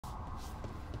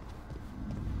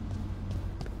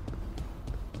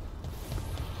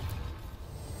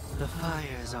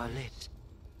fires are lit.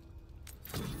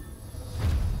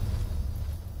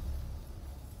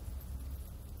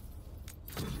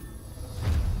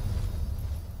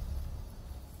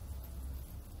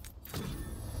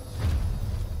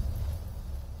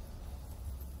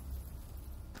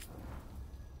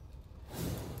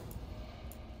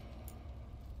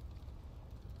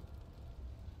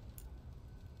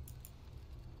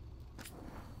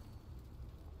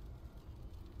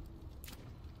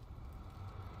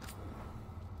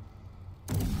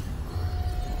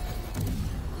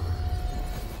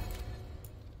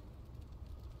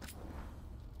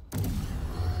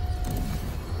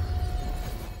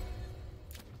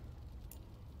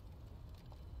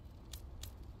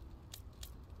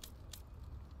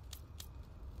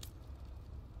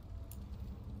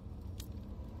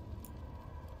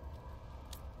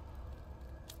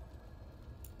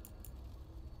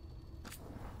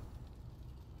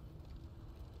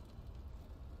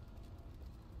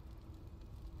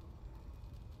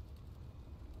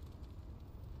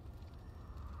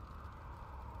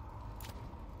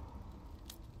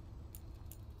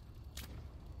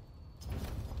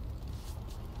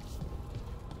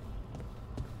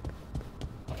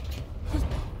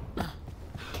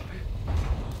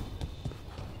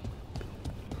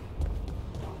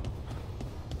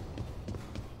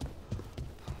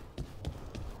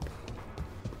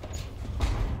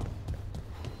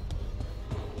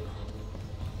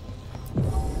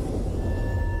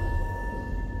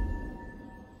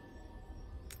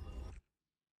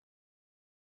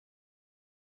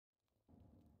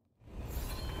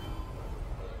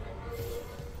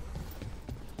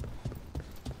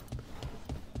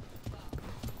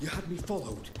 You had me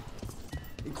followed.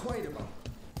 Inquired about.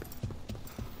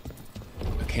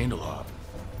 A candelabra.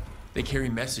 They carry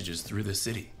messages through the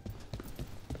city.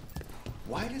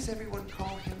 Why does everyone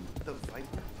call him the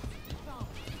Viper?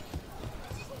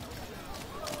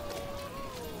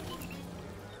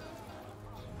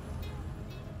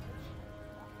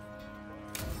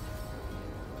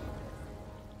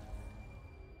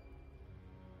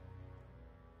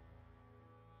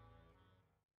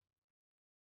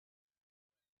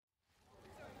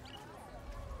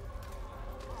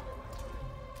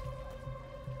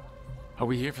 Are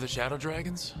we here for the Shadow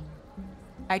Dragons?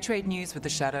 I trade news with the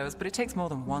Shadows, but it takes more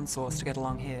than one source to get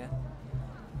along here.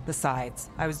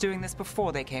 Besides, I was doing this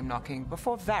before they came knocking,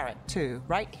 before Varret, too,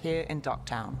 right here in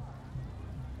Docktown.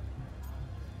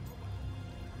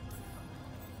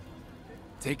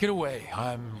 Take it away.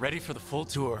 I'm ready for the full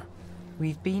tour.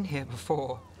 We've been here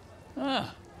before.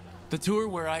 Ah, the tour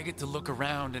where I get to look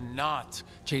around and not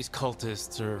chase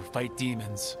cultists or fight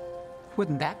demons.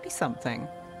 Wouldn't that be something?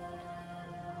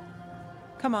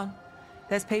 Come on.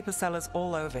 There's paper sellers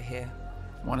all over here.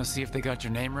 Want to see if they got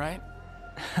your name right?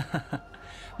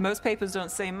 Most papers don't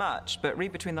say much, but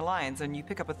read between the lines and you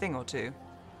pick up a thing or two.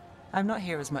 I'm not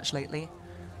here as much lately.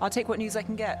 I'll take what news I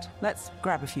can get. Let's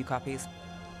grab a few copies.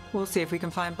 We'll see if we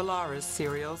can find Balara's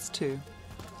serials, too.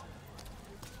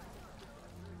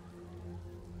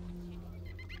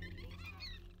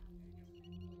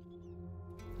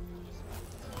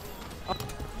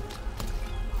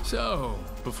 So,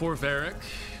 before Varric,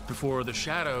 before the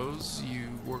Shadows, you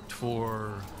worked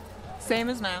for... Same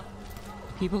as now.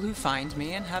 People who find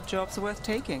me and have jobs worth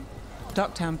taking.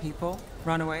 Docktown people,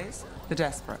 runaways, the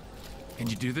desperate. And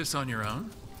you do this on your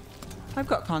own? I've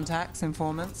got contacts,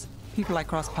 informants, people I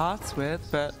cross paths with,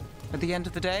 but at the end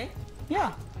of the day,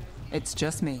 yeah, it's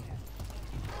just me.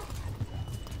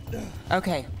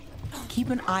 Okay, keep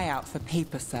an eye out for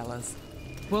paper sellers.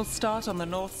 We'll start on the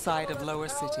north side of Lower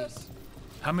City.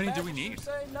 How many do we need?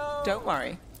 Don't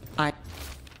worry, I'm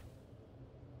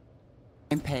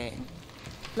paying.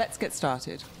 Let's get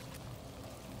started.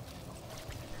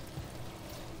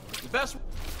 The best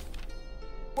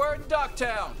word in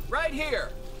Docktown, right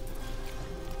here.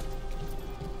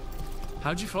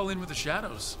 How'd you fall in with the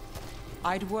Shadows?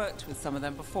 I'd worked with some of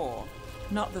them before.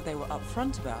 Not that they were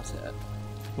upfront about it.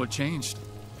 What changed?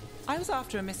 I was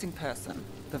after a missing person.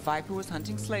 The Viper was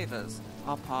hunting slavers.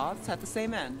 Our paths had the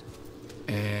same end.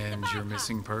 And your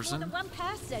missing person? One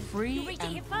person. Free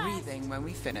and breathing when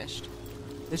we finished.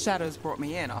 The Shadows brought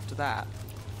me in after that.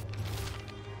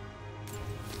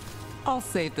 I'll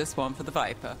save this one for the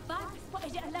Viper. Viper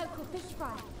spotted at a local fish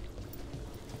fry.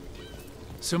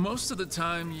 So most of the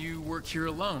time you work here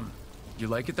alone. You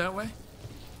like it that way?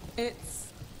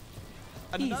 It's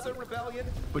Another easy. rebellion?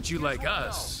 But you like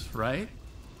us, right?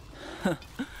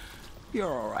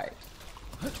 You're all right.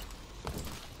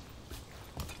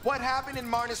 What happened in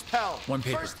Marnus Pell? One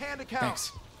paper. First-hand account.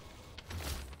 Thanks.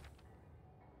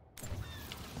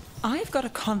 I've got a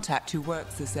contact who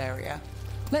works this area.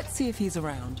 Let's see if he's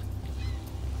around.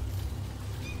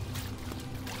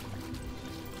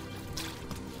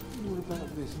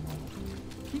 about this?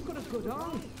 You've got a good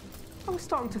eye. I was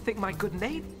starting to think my good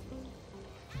name.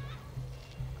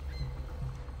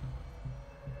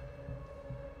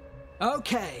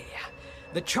 Okay.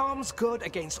 The charm's good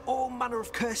against all manner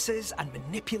of curses and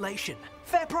manipulation.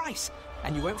 Fair price.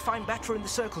 And you won't find better in the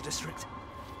Circle District.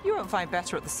 You won't find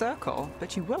better at the Circle,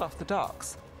 but you will off the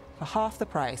docks. For half the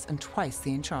price and twice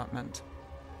the enchantment.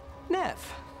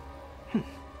 Nev.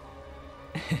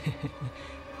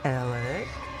 Alec?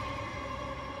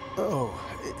 Oh,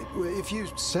 if you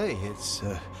say it's...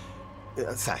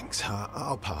 thanks.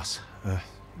 I'll pass.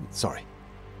 Sorry.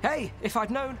 Hey, if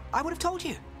I'd known, I would have told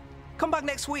you. Come back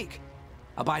next week.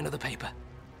 I'll buy another paper.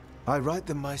 I write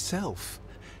them myself.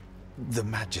 The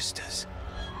Magisters.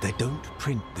 They don't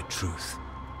print the truth.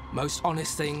 Most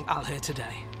honest thing I'll hear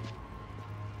today.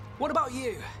 What about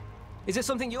you? Is it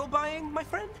something you're buying, my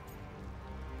friend?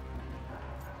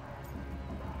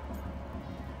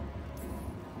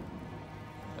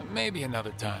 Maybe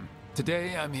another time.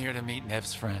 Today, I'm here to meet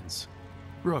Nev's friends.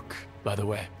 Rook, by the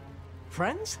way.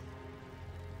 Friends?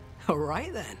 All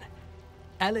right, then.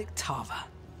 Alec Tava.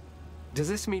 Does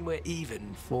this mean we're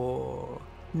even for...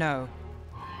 No.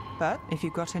 But if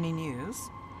you've got any news...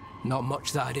 Not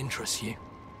much that'd interest you.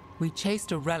 We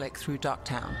chased a relic through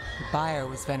Docktown. The buyer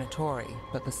was Venatori,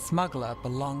 but the smuggler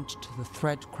belonged to the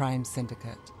Thread Crime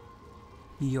Syndicate.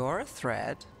 You're a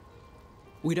Thread?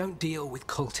 We don't deal with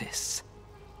cultists.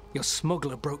 Your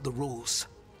smuggler broke the rules.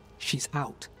 She's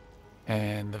out.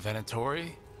 And the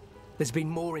Venatori? There's been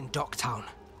more in Docktown.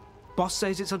 Boss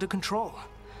says it's under control.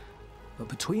 But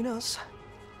between us,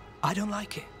 I don't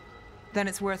like it. Then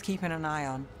it's worth keeping an eye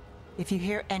on. If you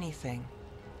hear anything...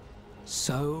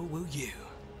 So will you.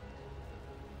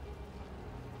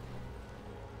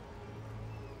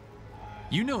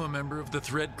 You know a member of the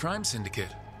Thread Crime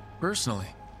Syndicate, personally.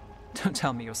 Don't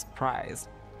tell me you're surprised.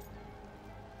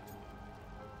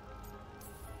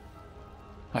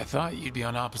 I thought you'd be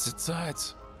on opposite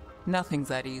sides. Nothing's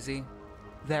that easy.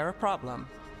 They're a problem,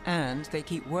 and they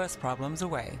keep worse problems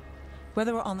away.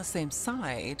 Whether we're on the same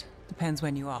side depends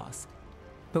when you ask.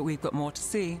 But we've got more to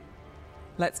see.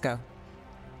 Let's go.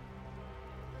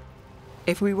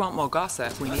 If we want more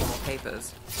gossip, we need more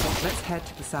papers. Let's head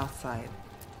to the south side.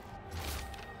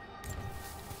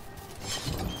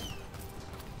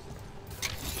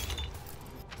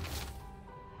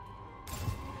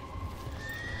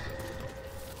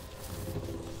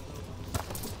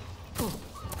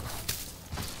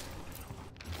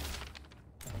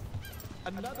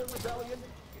 Another rebellion?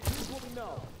 Here's what we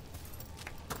know.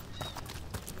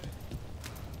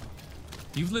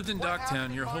 You've lived in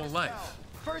Docktown your whole life.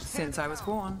 Since I was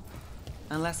born.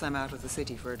 Unless I'm out of the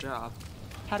city for a job.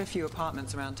 Had a few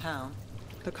apartments around town.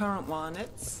 The current one,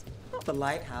 it's not the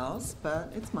lighthouse,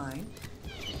 but it's mine.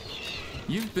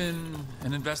 You've been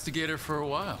an investigator for a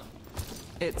while.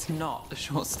 It's not a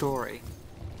short story.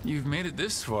 You've made it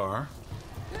this far.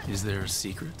 Is there a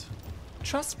secret?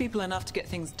 Trust people enough to get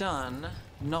things done,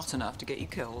 not enough to get you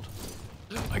killed.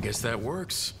 I guess that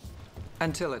works.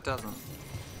 Until it doesn't.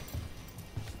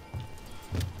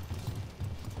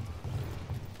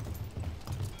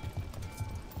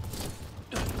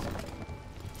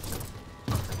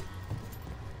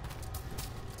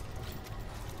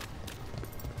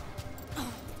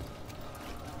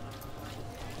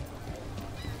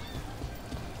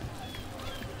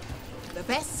 The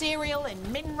best cereal in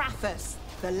Minrathous.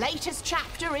 The latest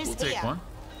chapter is We'll here. take one.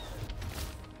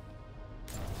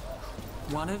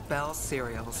 One of Belle's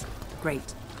cereals.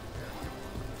 Great.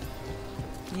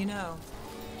 You know,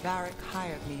 Varric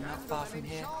hired me not far from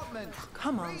here.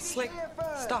 Come on, Slick.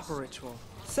 Stop a ritual.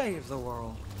 Save the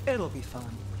world. It'll be fun.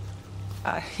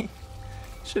 I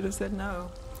should have said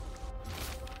no.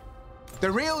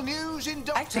 The real news in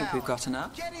Docktown. I think we've got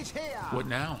enough. Get it here. What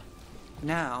now?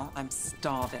 Now I'm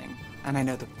starving, and I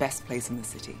know the best place in the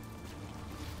city.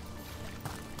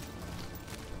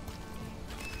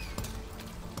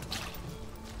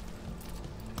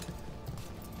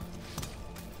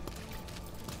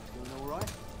 Doing all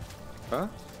right? Huh?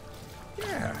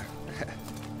 Yeah.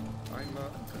 I'm,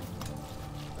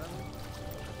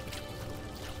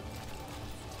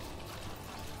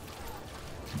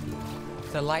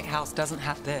 The lighthouse doesn't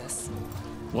have this.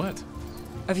 What?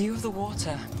 A view of the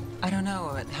water. I don't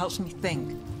know, it helps me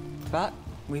think. But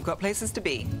we've got places to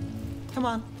be. Come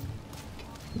on.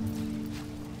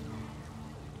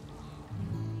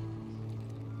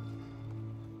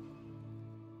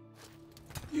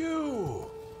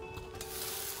 You!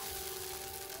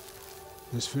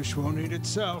 This fish won't eat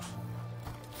itself.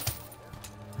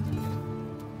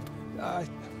 I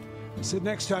said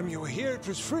next time you were here, it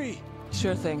was free.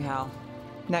 Sure thing, Hal.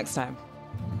 Next time.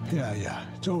 Yeah,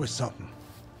 it's always something.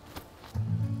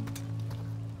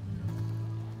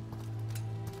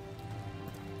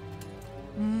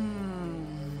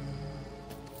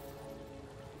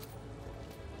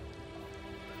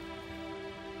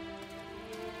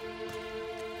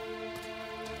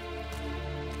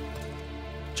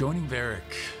 Joining Varric,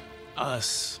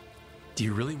 us, do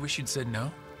you really wish you'd said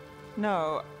no?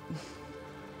 No.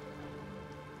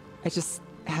 I just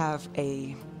have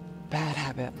a bad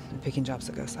habit of picking jobs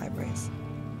that go sideways.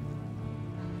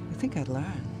 I think I'd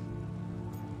learn.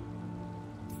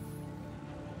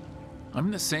 I'm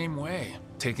the same way,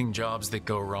 taking jobs that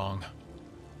go wrong.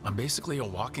 I'm basically a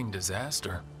walking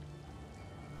disaster.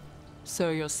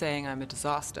 So you're saying I'm a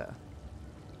disaster?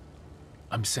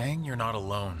 I'm saying you're not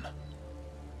alone.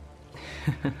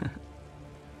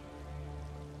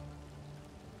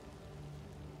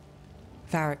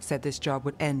 Varric said this job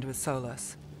would end with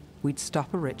Solus. We'd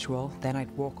stop a ritual, then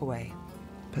I'd walk away.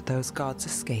 But those gods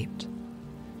escaped.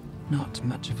 Not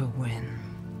much of a win.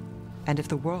 And if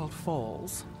the world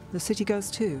falls, the city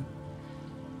goes too.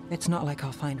 It's not like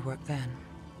I'll find work then.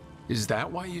 Is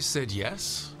that why you said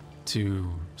yes?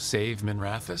 To save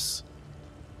Minrathous?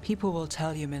 People will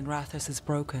tell you Minrathous is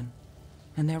broken.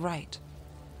 And they're right.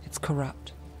 It's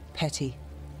corrupt, petty.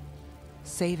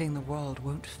 Saving the world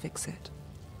won't fix it.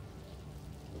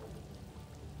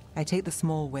 I take the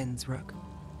small wins, Rook.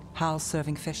 Hal's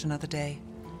serving fish another day,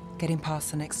 getting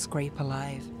past the next scrape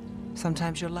alive.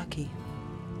 Sometimes you're lucky.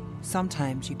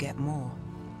 Sometimes you get more.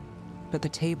 But the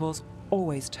tables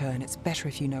always turn. It's better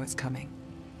if you know it's coming.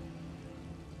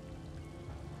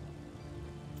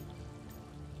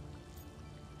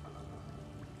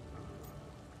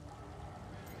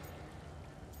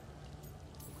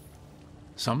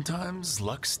 Sometimes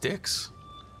luck sticks.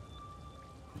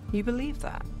 You believe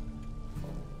that?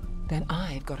 Then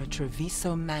I've got a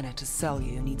Treviso manor to sell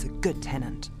you who needs a good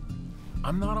tenant.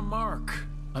 I'm not a mark.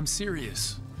 I'm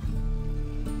serious.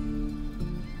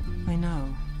 I know.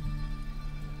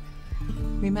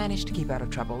 We managed to keep out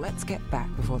of trouble. Let's get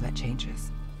back before that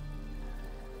changes.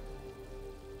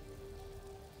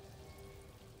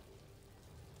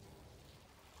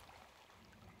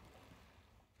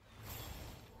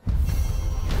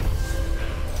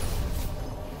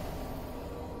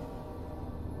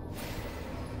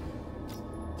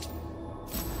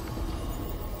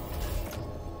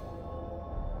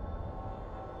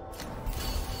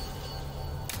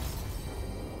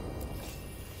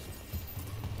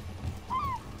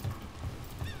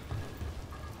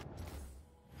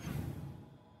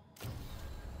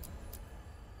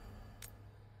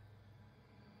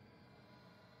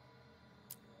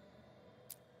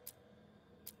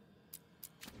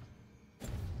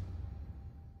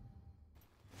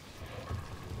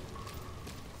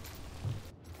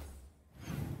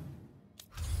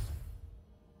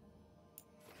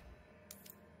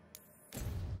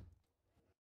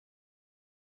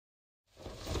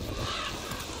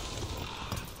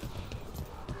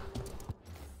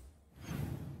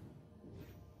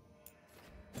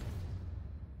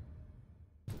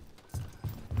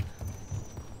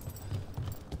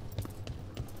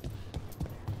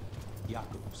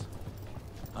 Jakobs.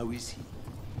 How is he?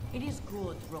 It is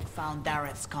good Rook found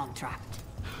Dareth's contract.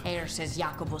 Eyre says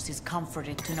Jacobus is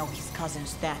comforted to know his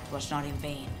cousin's death was not in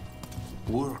vain.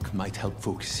 Work might help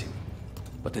focus him,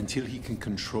 but until he can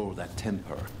control that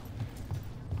temper,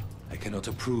 I cannot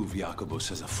approve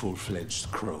Jacobus as a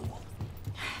full-fledged crow.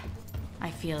 I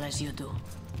feel as you do.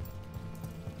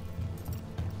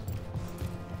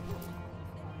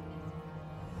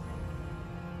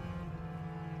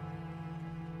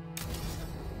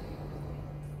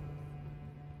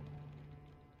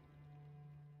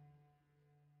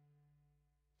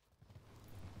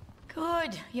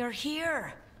 Good, you're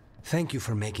here. Thank you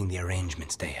for making the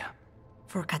arrangements, Thea.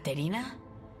 For Katerina?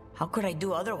 How could I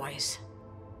do otherwise?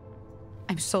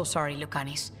 I'm so sorry,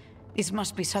 Lucanis. This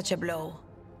must be such a blow.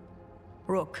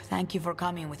 Rook, thank you for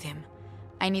coming with him.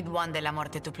 I need Juan de la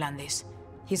Muerte to plan this.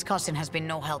 His cousin has been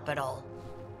no help at all.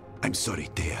 I'm sorry,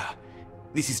 Thea.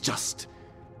 This is just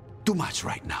too much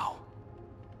right now.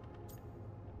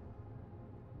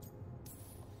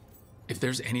 If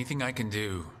there's anything I can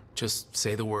do, just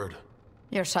say the word.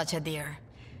 You're such a dear.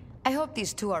 I hope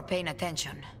these two are paying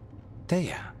attention.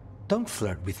 Thea, don't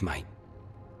flirt with my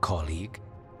colleague.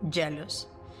 Jealous?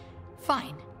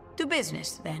 Fine. Do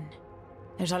business, then.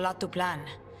 There's a lot to plan.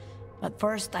 But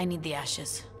first, I need the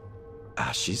ashes.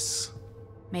 Ashes?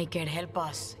 Make it help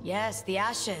us. Yes, the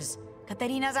ashes.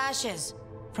 Katerina's ashes.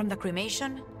 From the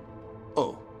cremation?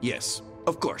 Oh, yes,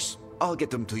 of course. I'll get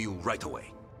them to you right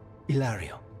away.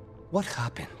 Ilario, what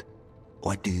happened?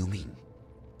 What do you mean?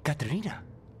 Katerina,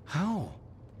 how?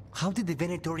 How did the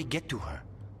Venatori get to her?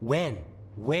 When?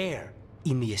 Where?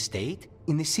 In the estate?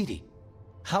 In the city?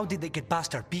 How did they get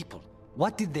past our people?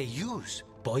 What did they use?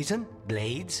 Poison?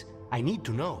 Blades? I need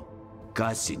to know.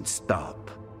 Cousin,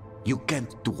 stop. You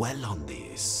can't dwell on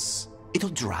this. It'll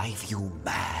drive you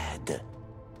mad.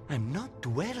 I'm not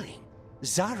dwelling.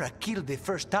 Zara killed the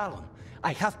first Talon.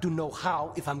 I have to know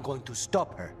how if I'm going to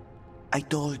stop her. I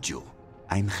told you,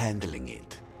 I'm handling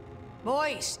it.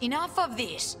 Boys, enough of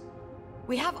this.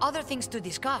 We have other things to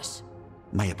discuss.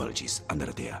 My apologies,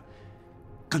 Andrea.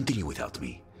 Continue without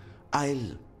me.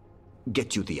 I'll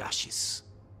get you the ashes.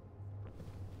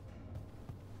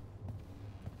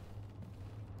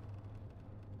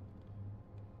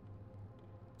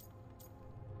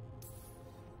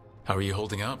 How are you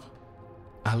holding up?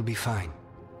 I'll be fine.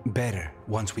 Better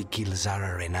once we kill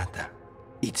Zara Renata.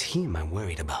 It's him I'm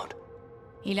worried about.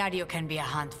 Hilario can be a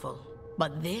handful,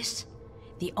 but this?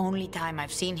 The only time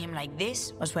I've seen him like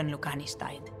this was when Lucanis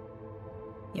died.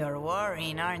 You're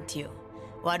worrying, aren't you?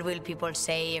 What will people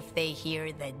say if they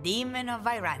hear the demon of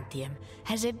Virantium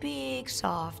has a big,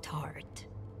 soft heart?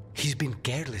 He's been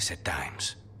careless at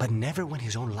times, but never when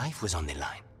his own life was on the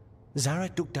line. Zara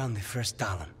took down the first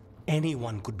Talon.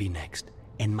 Anyone could be next,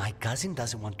 and my cousin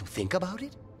doesn't want to think about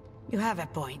it? You have a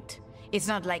point. It's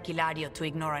not like Hilario to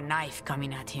ignore a knife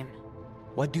coming at him.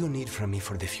 What do you need from me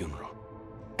for the funeral?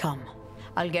 Come.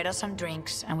 I'll get us some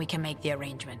drinks, and we can make the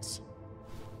arrangements.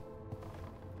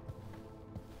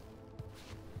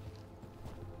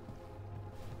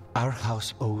 Our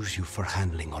house owes you for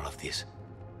handling all of this.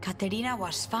 Caterina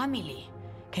was family.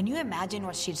 Can you imagine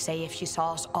what she'd say if she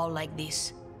saw us all like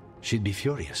this? She'd be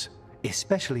furious,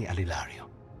 especially at Hilario,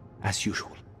 as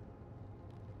usual.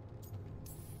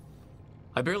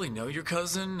 I barely know your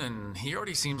cousin, and he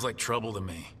already seems like trouble to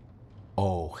me.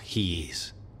 Oh, he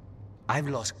is. I've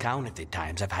lost count of the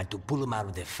times I've had to pull him out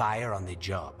of the fire on the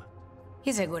job.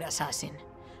 He's a good assassin.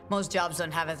 Most jobs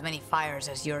don't have as many fires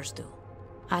as yours do.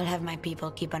 I'll have my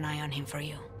people keep an eye on him for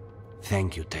you.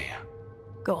 Thank you, Thea.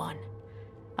 Go on.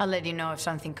 I'll let you know if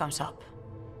something comes up.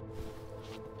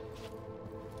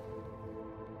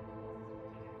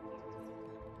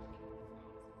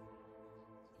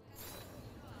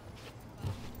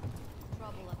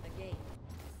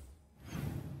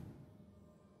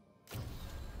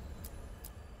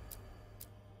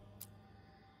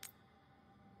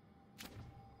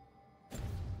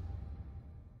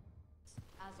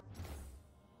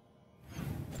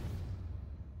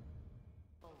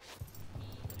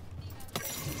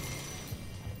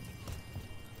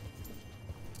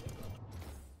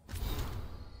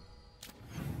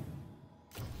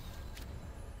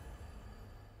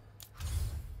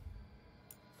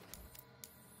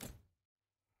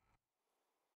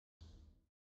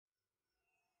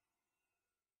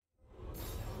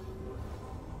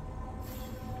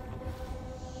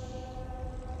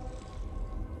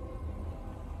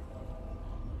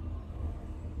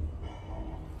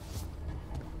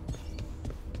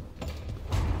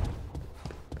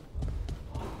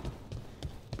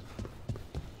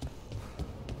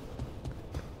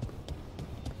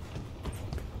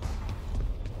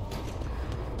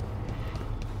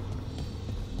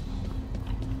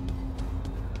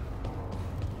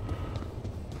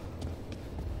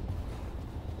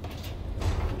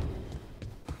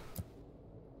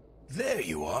 There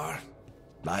you are.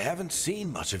 I haven't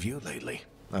seen much of you lately.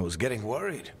 I was getting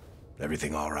worried.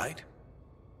 Everything all right?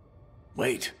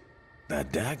 Wait,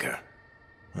 that dagger.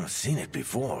 I've seen it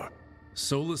before.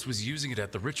 Solus was using it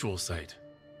at the ritual site.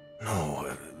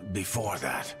 No, before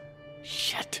that.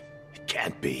 Shit, it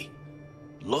can't be.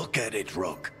 Look at it,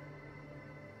 Rook.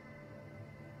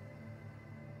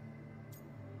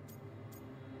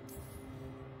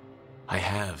 I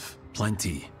have.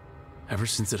 Plenty. Ever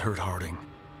since it hurt Harding.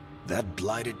 That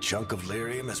blighted chunk of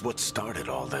lyrium is what started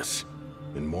all this.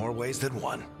 In more ways than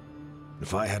one.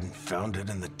 If I hadn't found it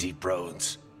in the deep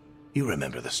roads. You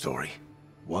remember the story.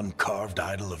 One carved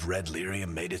idol of red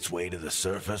lyrium made its way to the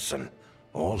surface and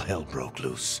all hell broke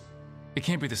loose. It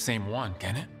can't be the same one,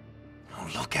 can it? Oh,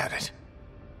 look at it.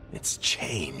 It's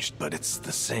changed, but it's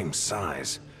the same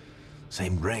size.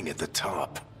 Same ring at the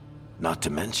top. Not to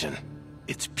mention,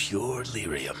 it's pure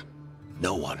lyrium.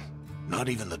 No one, not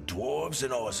even the dwarves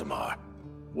in Orzammar,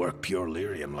 work pure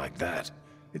lyrium like that.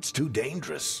 It's too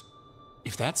dangerous.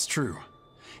 If that's true,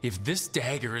 if this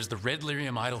dagger is the red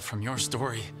lyrium idol from your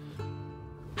story,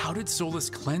 how did Solus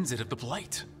cleanse it of the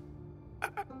blight?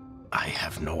 I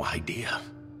have no idea.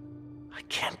 I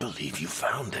can't believe you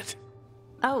found it.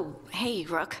 Oh, hey,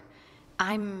 Rook.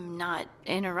 I'm not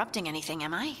interrupting anything,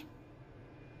 am I?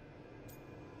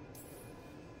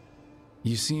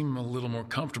 You seem a little more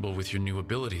comfortable with your new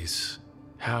abilities.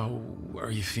 How are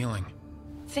you feeling?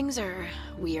 Things are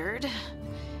weird,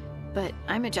 but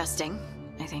I'm adjusting,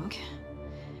 I think.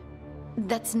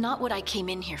 That's not what I came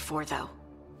in here for, though.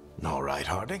 All right,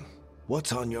 Harding.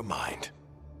 What's on your mind?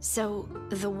 So,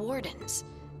 the Wardens.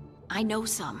 I know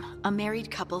some. A married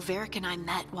couple Varric and I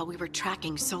met while we were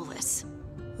tracking Solus.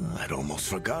 I'd almost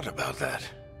forgot about that.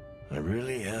 I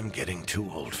really am getting too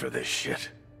old for this shit.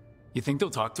 You think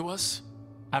they'll talk to us?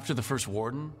 After the first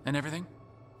Warden and everything?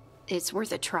 It's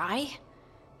worth a try.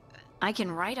 I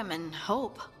can write them and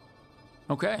hope.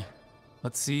 Okay.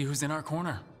 Let's see who's in our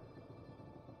corner.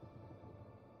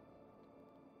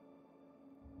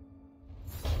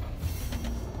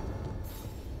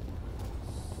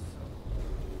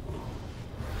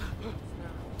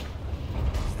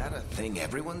 Is that a thing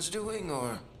everyone's doing,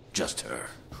 or just her?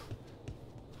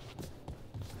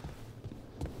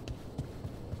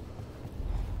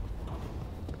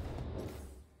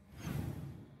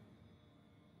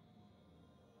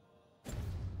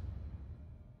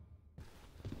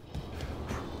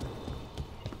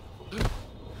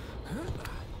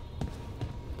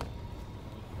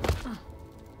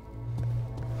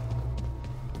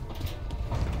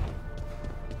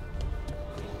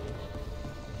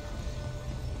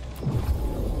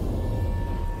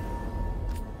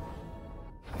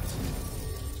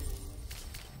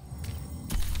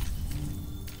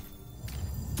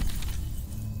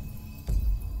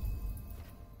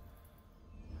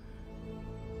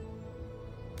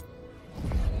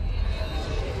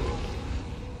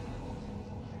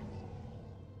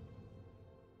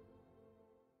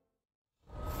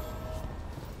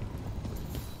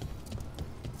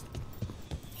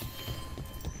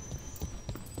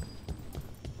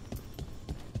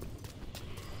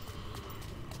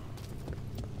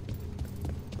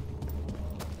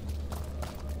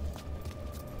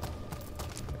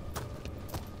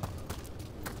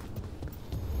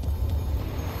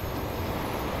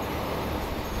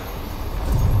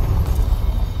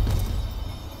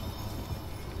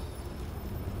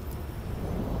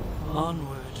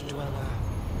 Onward, dweller.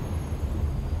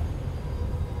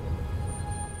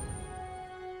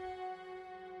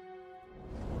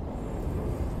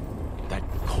 That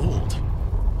cold.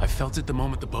 I felt it the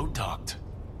moment the boat docked.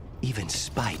 Even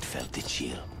Spite felt the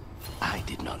chill. I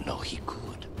did not know he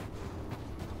could.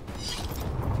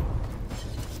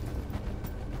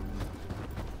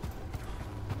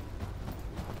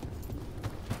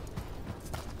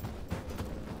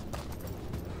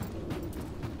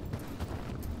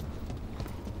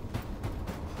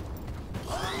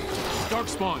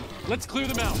 Darkspawn, let's clear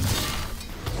them out.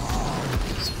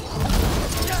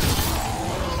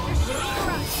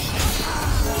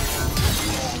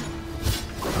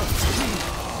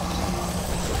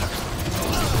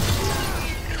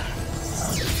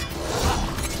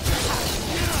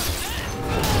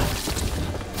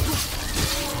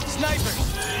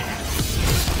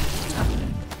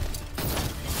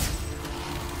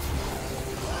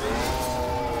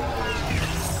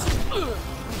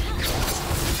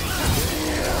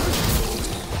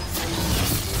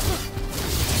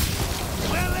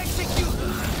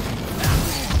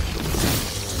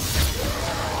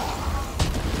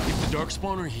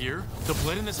 Darkspawn are here, the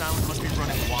blood in this island must be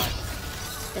running wild.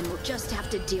 Then we'll just have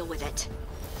to deal with it.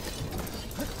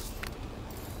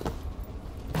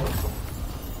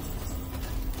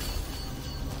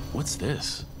 What's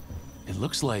this? It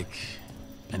looks like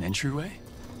an entryway?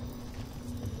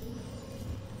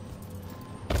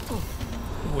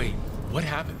 Wait, what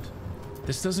happened?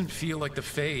 This doesn't feel like the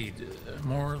Fade,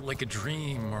 more like a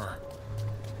dream or...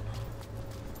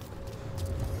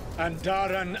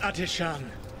 Andaran Atishan.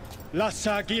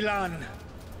 Lassa Gilan.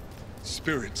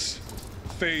 Spirits,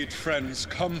 Fade friends,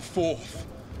 come forth.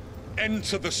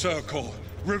 Enter the circle.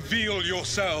 Reveal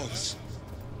yourselves.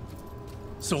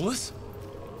 Solus?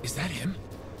 Is that him?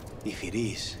 If it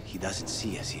is, he doesn't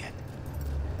see us yet.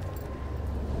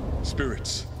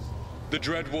 Spirits, the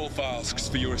Dreadwolf asks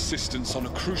for your assistance on a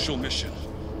crucial mission.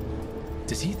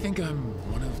 Does he think I'm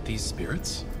one of these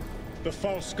spirits? The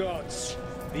false gods,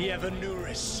 the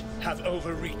Evanuris, have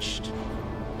overreached.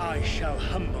 I shall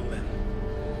humble them.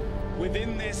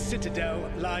 Within their citadel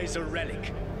lies a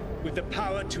relic, with the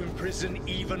power to imprison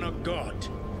even a god.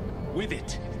 With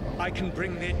it, I can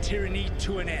bring their tyranny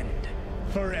to an end,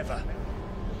 forever.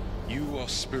 You are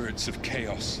spirits of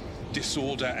chaos,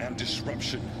 disorder, and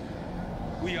disruption.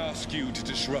 We ask you to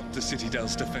disrupt the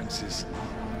Citadel's defenses.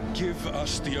 Give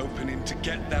us the opening to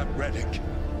get that relic.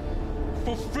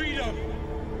 For freedom!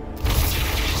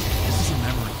 This is a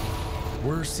memory.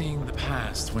 We're seeing the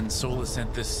past when Solus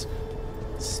sent this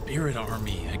spirit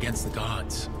army against the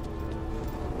gods.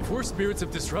 If we're spirits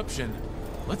of disruption,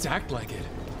 Let's act like it.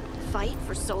 Fight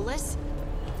for Solus?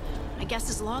 I guess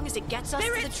as long as it gets us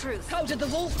to the truth. How did the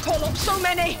wolf call up so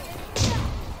many?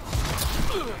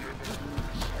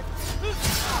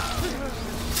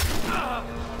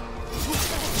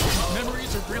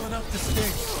 Memories are real enough to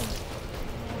sting.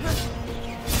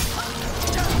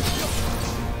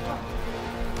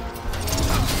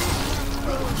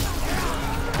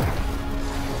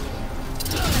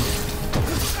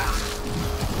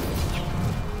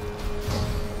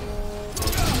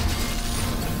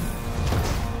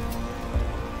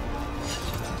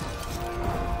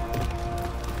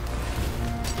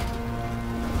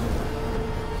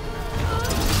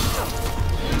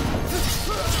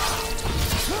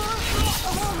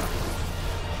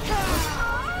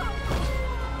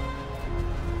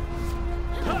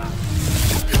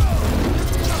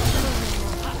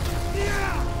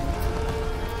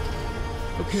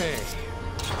 Okay.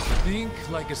 Think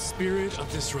like a spirit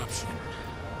of disruption.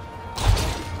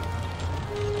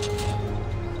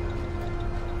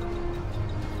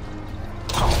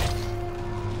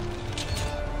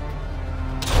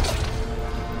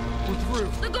 We're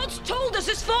through. The gods told us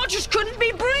his fortress couldn't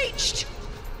be breached!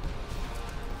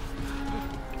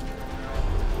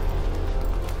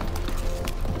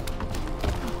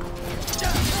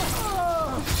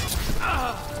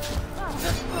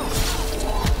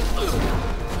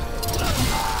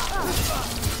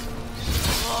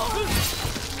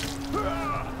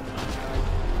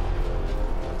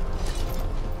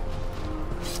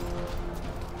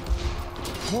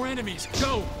 More enemies,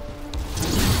 go!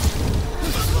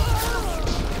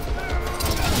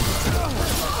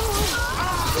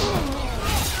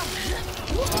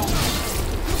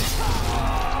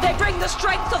 They bring the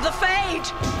strength of the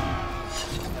Fade!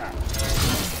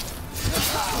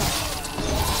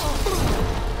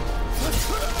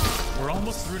 We're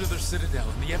almost through to their citadel,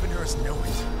 and the Evanurus know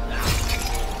it.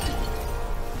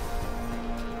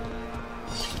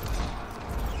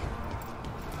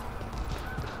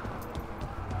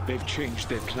 They've changed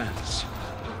their plans.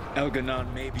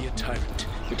 Elganon may be a tyrant,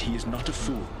 but he is not a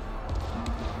fool.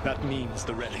 That means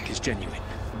the relic is genuine.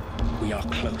 We are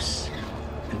close,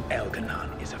 and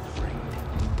Elganon is afraid.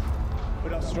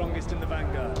 Put our strongest in the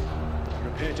vanguard.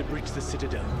 Prepare to breach the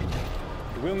citadel.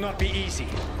 It will not be easy,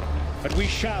 but we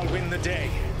shall win the day.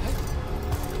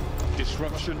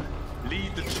 Disruption,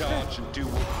 lead the charge and do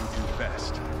what you do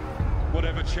best.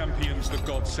 Whatever champions the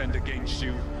gods send against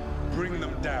you, bring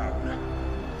them down.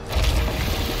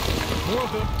 More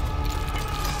of them!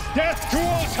 Death to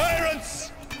all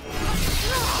tyrants!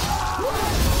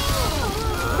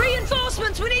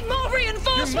 Reinforcements! We need more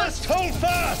reinforcements! You must hold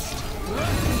fast!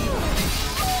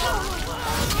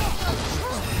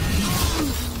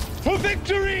 For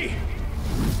victory!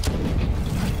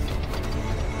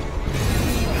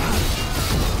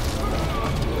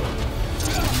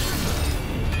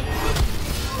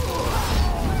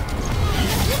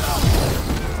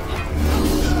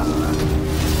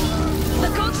 The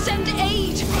gods send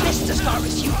aid! Just as far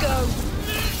as you go!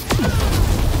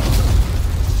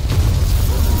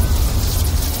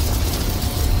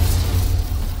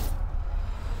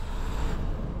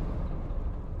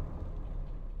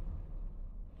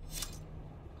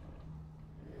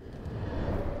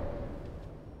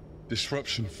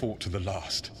 Disruption fought to the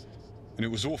last, and it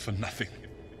was all for nothing.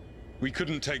 We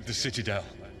couldn't take the Citadel.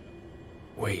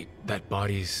 Wait, that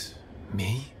body's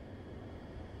me?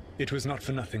 It was not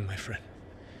for nothing, my friend.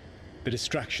 The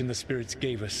distraction the spirits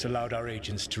gave us allowed our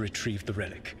agents to retrieve the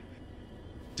relic.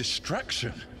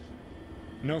 Distraction?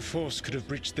 No force could have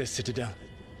breached their citadel.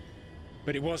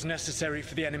 But it was necessary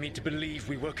for the enemy to believe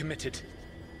we were committed.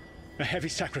 A heavy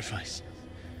sacrifice,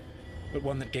 but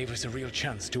one that gave us a real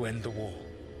chance to end the war.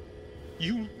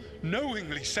 You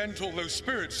knowingly sent all those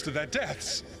spirits to their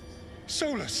deaths.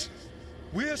 Solus,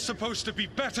 we're supposed to be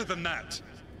better than that.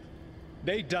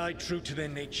 They died true to their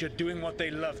nature, doing what they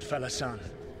loved, Falasan.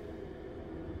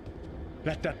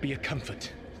 Let that be a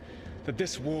comfort, that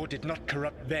this war did not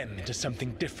corrupt them into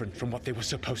something different from what they were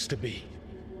supposed to be.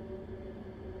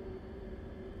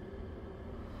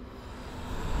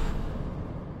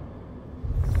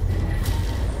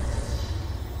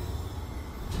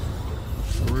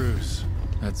 Ruse.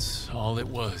 That's all it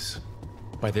was.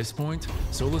 By this point,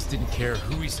 Solus didn't care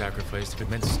who he sacrificed if it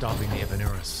meant stopping the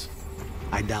Evanurus.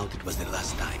 I doubt it was the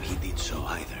last time he did so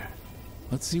either.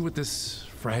 Let's see what this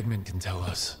fragment can tell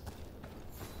us.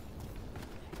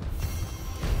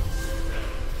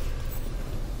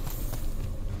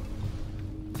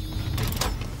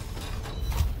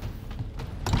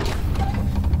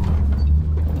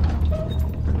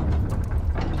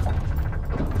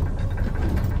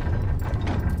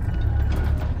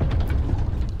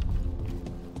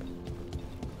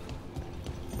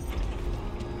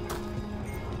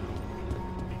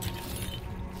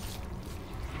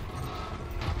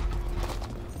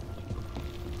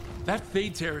 That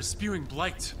Fade Tear is spewing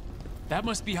blight. That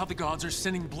must be how the gods are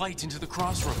sending blight into the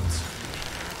crossroads.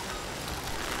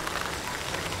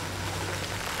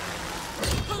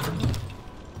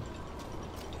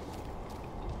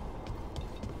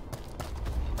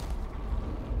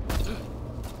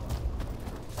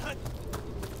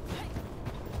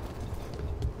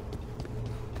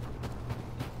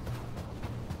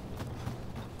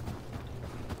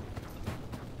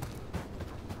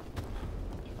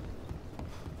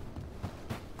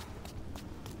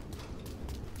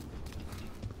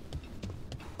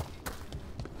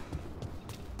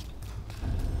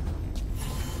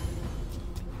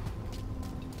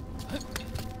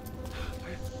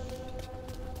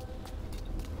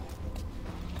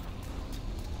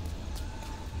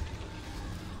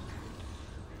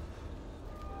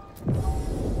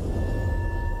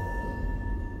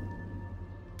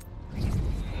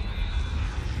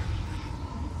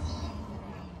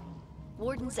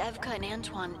 Wardens Evka and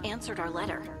Antoine answered our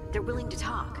letter. They're willing to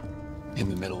talk. In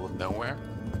the middle of nowhere?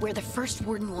 Where the first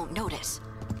Warden won't notice.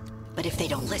 But if they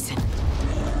don't listen...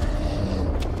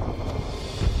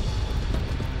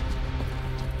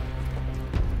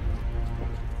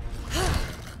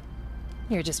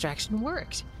 Your distraction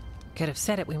worked. Could have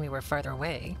said it when we were farther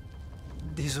away.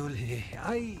 Désolé,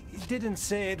 I didn't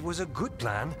say it was a good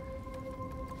plan.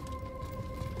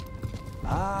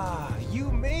 Ah,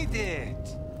 you made it!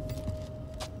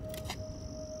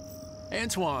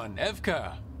 Antoine,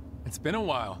 Evka, it's been a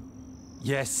while.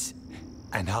 Yes,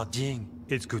 and Harding,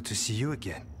 it's good to see you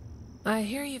again. I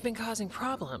hear you've been causing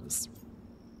problems.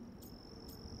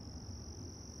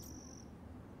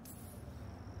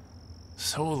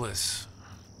 Solus,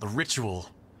 the ritual.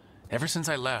 Ever since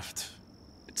I left,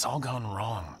 it's all gone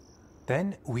wrong.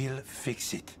 Then we'll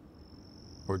fix it.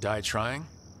 Or die trying?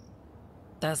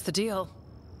 That's the deal.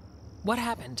 What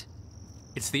happened?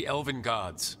 It's the Elven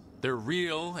gods. They're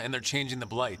real, and they're changing the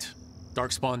blight.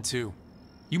 Darkspawn too.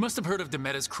 You must have heard of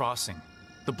Demeda's Crossing.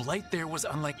 The blight there was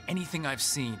unlike anything I've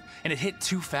seen, and it hit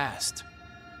too fast.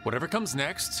 Whatever comes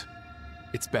next,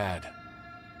 it's bad.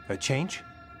 A change?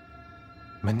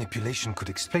 Manipulation could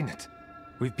explain it.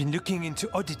 We've been looking into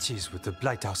oddities with the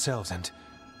blight ourselves, and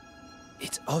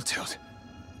it's altered.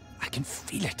 I can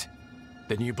feel it.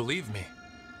 Then you believe me?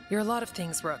 You're a lot of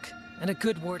things, Rook, and a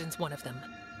good warden's one of them.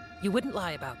 You wouldn't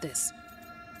lie about this.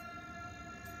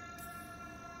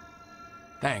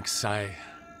 Thanks,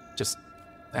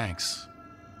 thanks.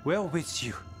 We're with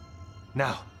you.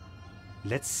 Now,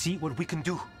 let's see what we can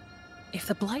do. If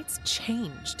the blight's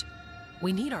changed,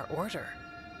 we need our order.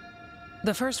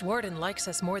 The first warden likes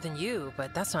us more than you,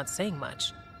 but that's not saying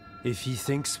much. If he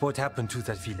thinks what happened to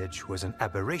that village was an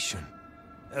aberration,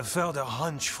 a further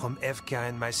hunch from Evka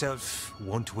and myself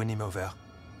won't win him over.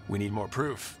 We need more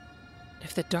proof.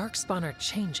 If the Darkspawn are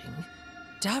changing,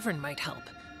 Davrin might help.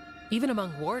 Even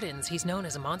among wardens, he's known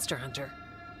as a monster hunter.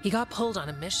 He got pulled on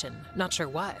a mission, not sure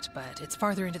what, but it's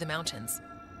farther into the mountains.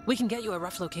 We can get you a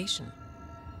rough location.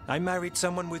 I married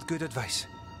someone with good advice.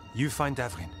 You find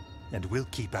Davrin, and we'll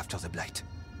keep after the blight.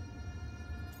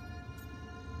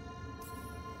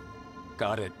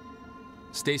 Got it.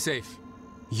 Stay safe.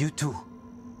 You too.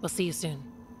 We'll see you soon.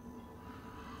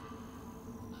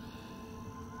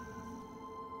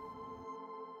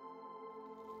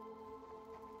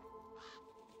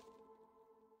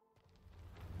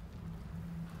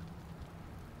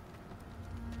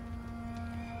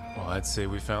 Well, I'd say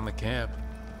we found the camp.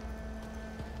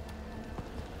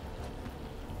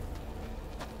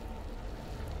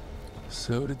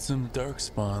 So did some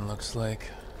Darkspawn, looks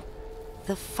like.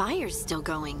 The fire's still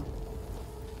going.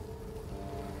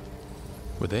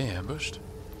 Were they ambushed?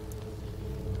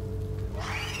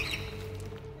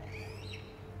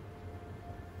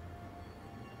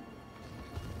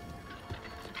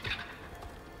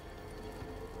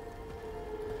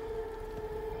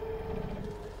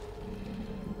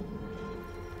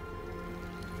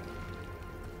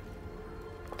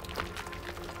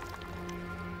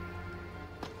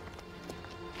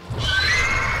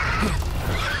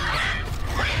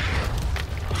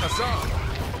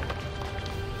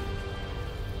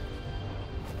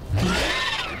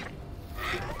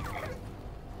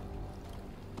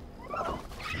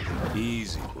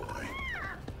 Easy, boy.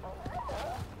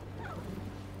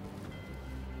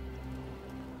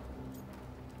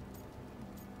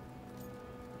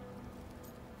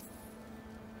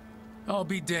 I'll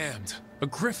be damned. A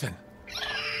griffin.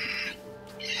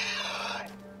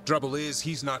 Trouble is,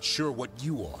 he's not sure what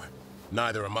you are.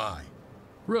 Neither am I.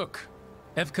 Rook,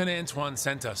 Evka and Antoine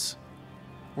sent us.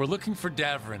 We're looking for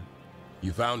Davrin.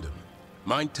 You found him.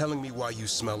 Mind telling me why you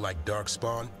smell like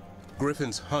Darkspawn?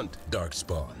 Griffins hunt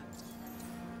Darkspawn.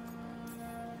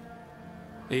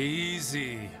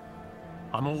 Easy.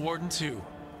 I'm a Warden too.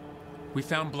 We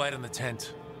found blight in the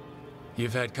tent.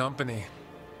 You've had company.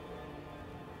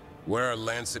 Where are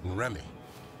Lancet and Remy?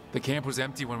 The camp was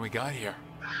empty when we got here.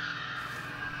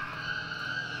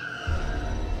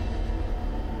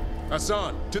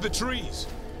 Hassan, to the trees!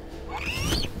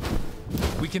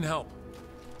 We can help.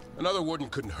 Another Warden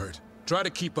couldn't hurt. Try to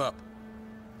keep up.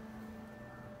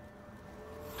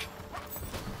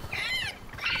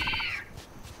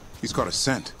 He's caught a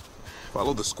scent.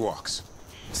 Follow the squawks.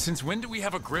 Since when do we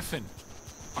have a griffin?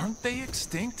 Aren't they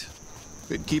extinct?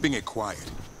 Been keeping it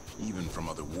quiet, even from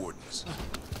other Wardens.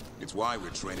 It's why we're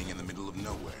training in the middle of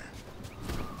nowhere.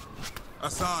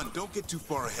 Hassan, don't get too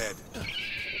far ahead.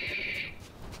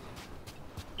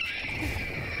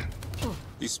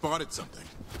 He spotted something.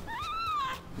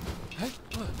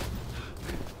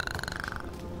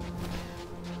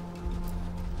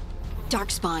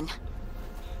 Darkspawn.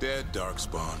 Dead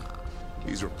Darkspawn.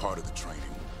 These were part of the training.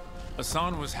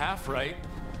 Hassan was half right.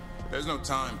 There's no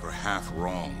time for half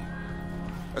wrong.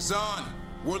 Hassan,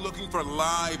 we're looking for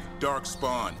live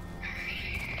Darkspawn.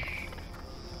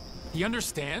 He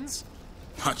understands?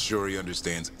 Not sure he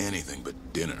understands anything but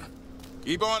dinner.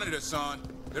 Keep on it, Hassan.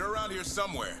 They're around here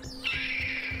somewhere.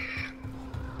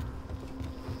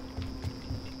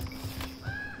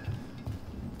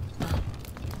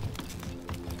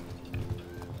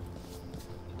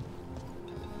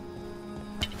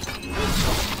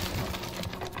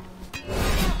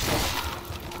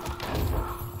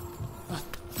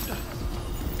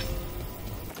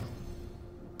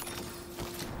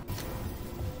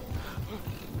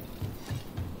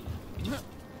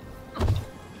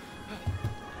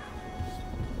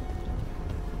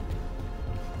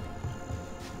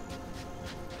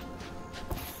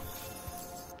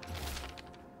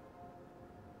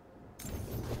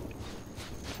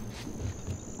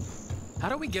 How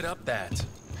do we get up that?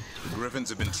 The Griffins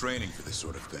have been training for this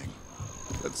sort of thing.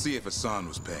 Let's see if Hassan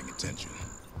was paying attention.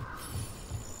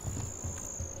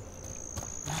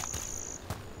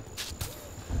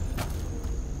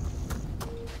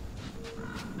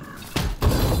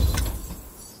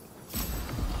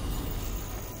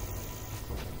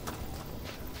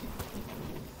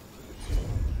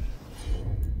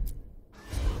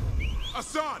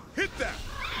 Hassan, hit that!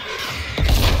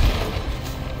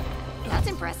 That's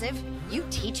impressive. You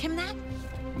teach him that?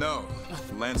 No,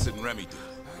 Lancet and Remy did.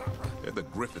 They're the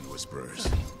Griffin Whisperers.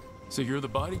 So you're the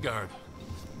bodyguard?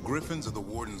 Griffins are the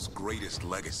Warden's greatest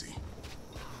legacy.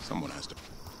 Someone has to...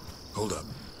 Hold up.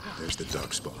 There's the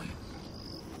Darkspawn.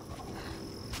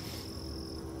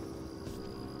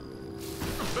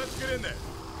 Let's get in there.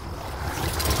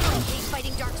 I hate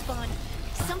fighting Darkspawn.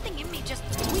 Something in me just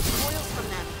recoils from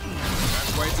them.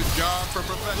 That's why it's a job for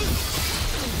professionals.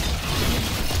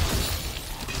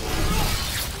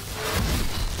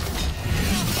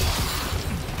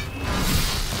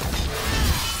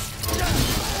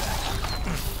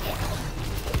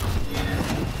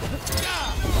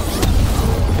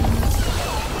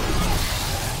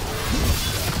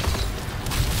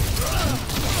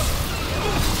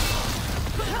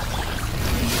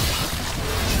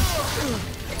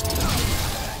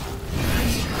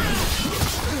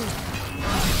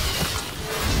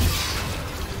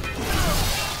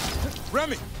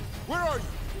 Remy, where are you?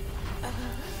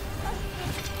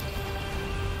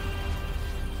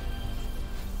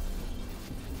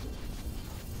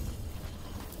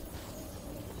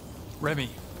 Remy,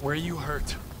 where are you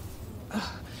hurt?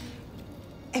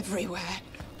 Everywhere.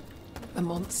 The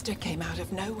monster came out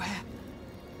of nowhere.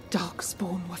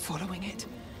 Darkspawn were following it.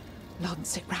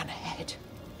 Lancet ran ahead.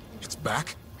 It's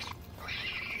back?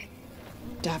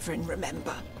 Davrin,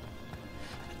 remember.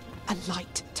 A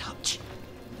light touch.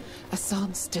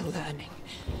 Hassan's still learning.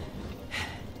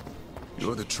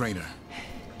 You're the trainer.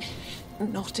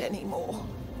 Not anymore.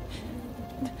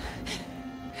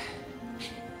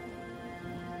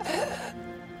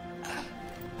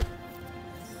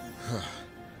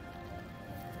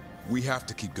 We have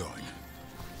to keep going.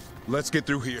 Let's get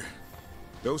through here.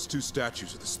 Those two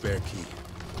statues are the spare key.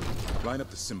 Line up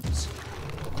the symbols.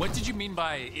 What did you mean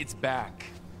by it's back?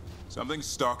 Something's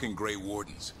stalking Grey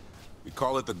Wardens. We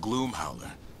call it the Gloom Howler.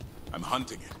 I'm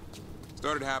hunting it.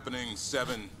 Started happening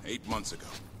 7, 8 months ago.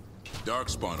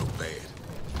 Darkspawn obey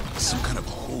it. Some kind of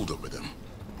hold over them.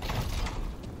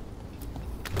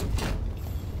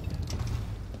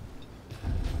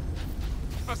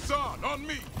 Hassan, on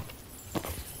me!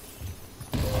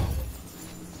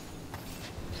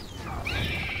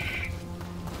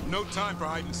 No time for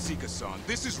hide and seek, Hassan.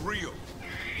 This is real.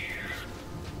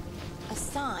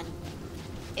 Hassan?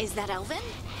 Is that Elven?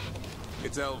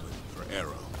 It's Elven for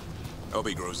arrow.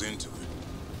 Elby grows into it.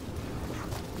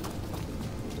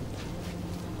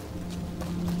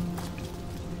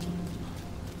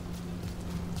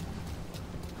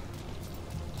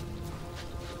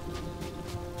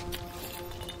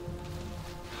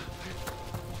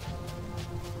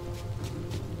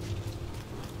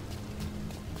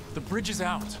 bridge is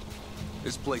out.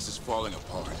 This place is falling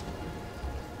apart.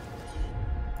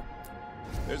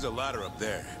 There's a ladder up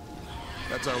there.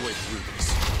 That's our way through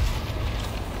this.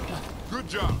 Good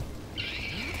job.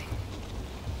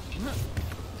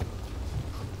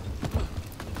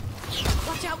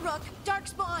 Watch out, Rook!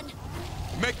 Darkspawn!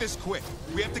 Make this quick.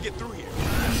 We have to get through here.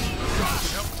 John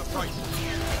can help with the fight.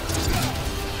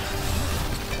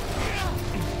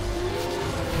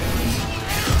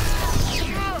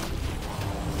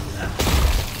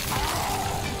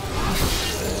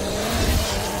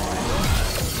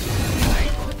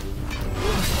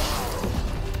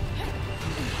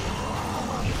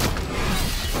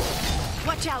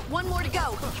 Watch out! One more to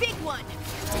go! Big one!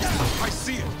 I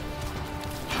see it!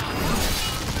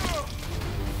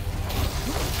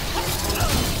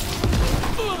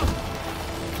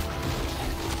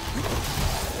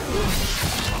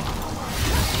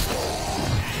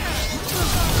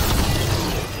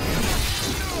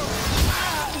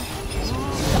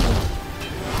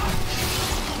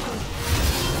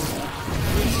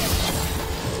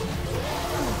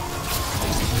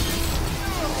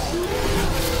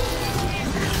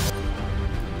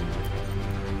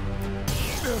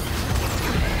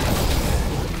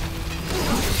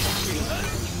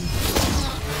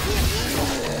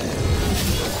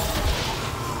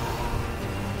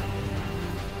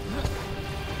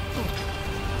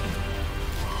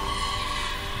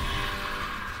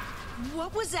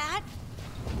 What was that?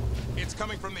 It's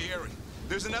coming from the area.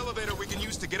 There's an elevator we can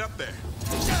use to get up there.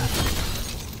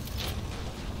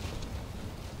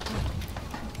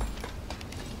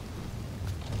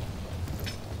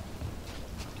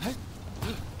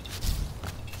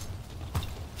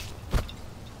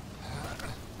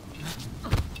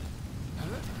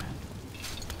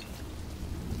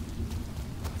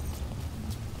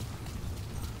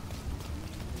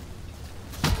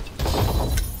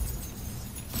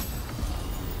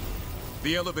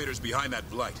 The elevator's behind that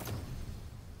blight.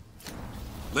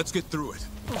 Let's get through it.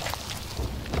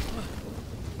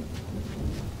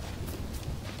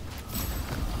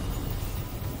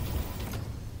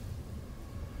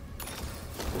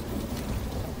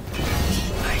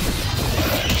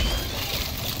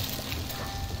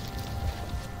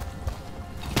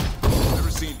 Never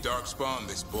seen Darkspawn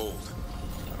this bold.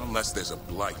 Not unless there's a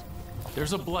blight.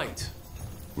 There's a blight.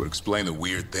 Would explain the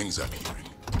weird things I'm hearing.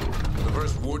 The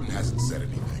first Warden hasn't said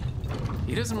anything.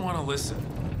 He doesn't want to listen.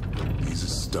 He's a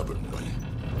stubborn one.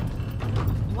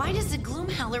 Why does the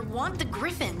Gloomhowler want the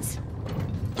Griffins?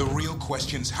 The real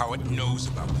question's how it knows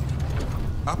about them.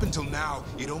 Up until now,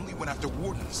 it only went after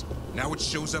Wardens. Now it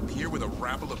shows up here with a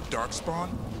rabble of Darkspawn?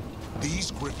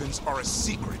 These Griffins are a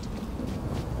secret.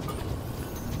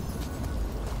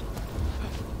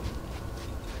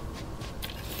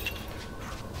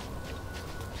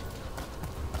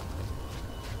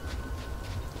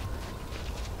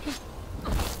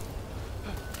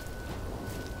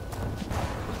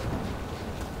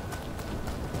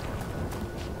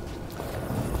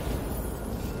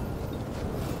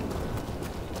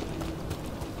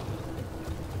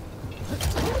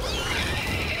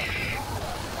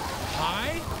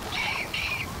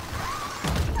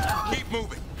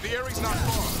 Moving. The area's not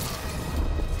far.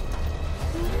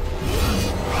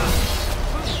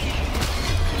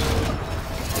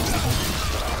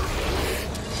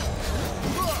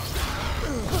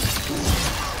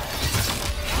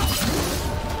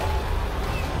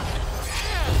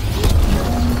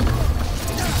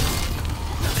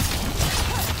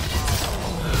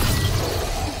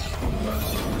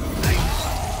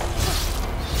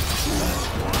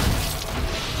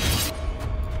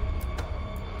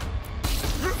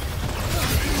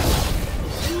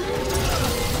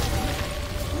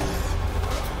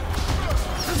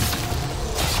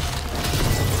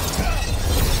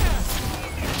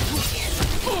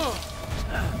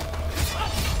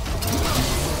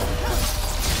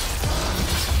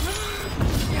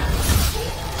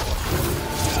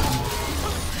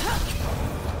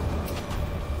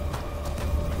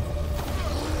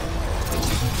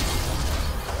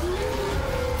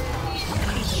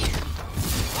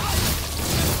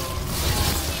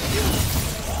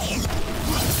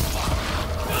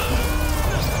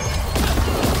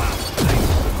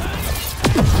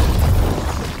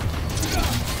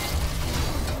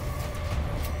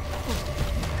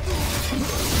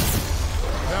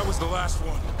 The last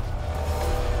one.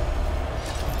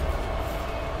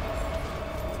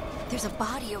 There's a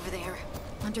body over there,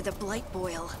 under the blight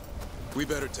boil. We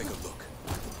better take a look.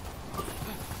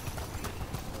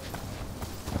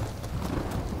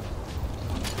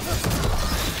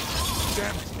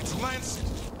 Damn it, it's Lancet!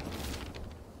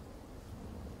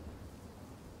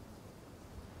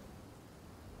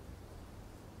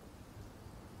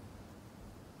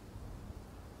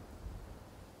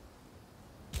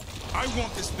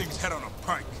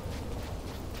 hike.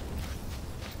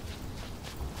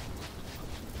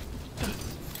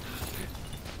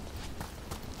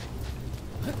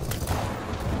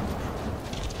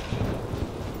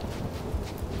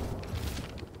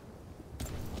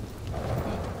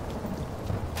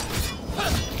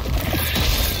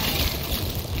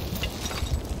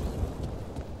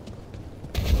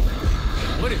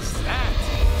 What is that?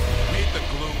 Meet the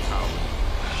Gloom Howler.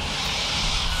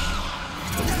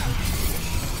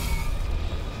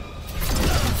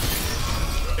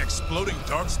 Exploding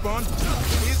darkspawn?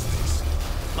 What is this?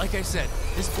 Like I said,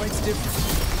 this flight's different.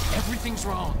 Everything's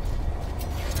wrong.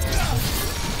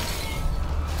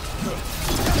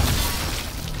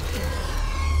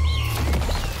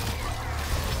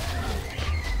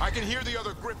 I can hear the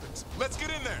other Griffins. Let's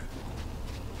get in there.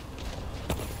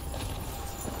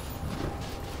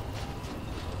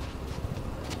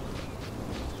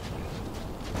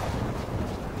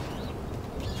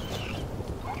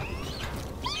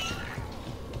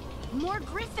 More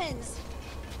griffins!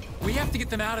 We have to get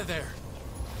them out of there.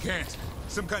 Can't.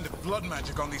 Some kind of blood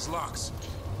magic on these locks.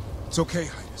 It's okay,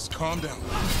 Highness. Calm down.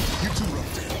 You two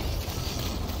rotate.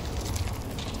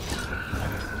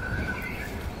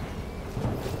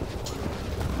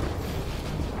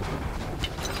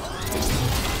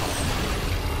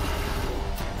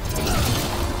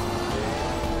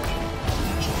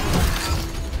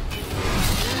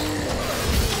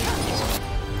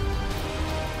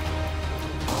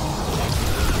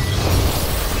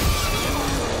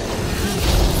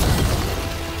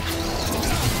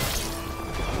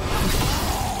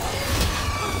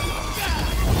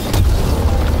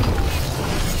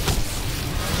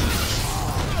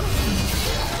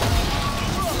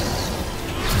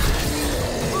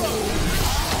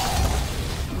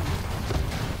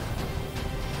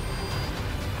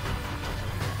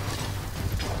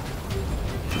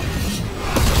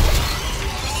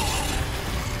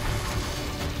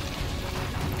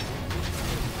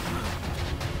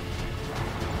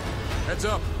 Heads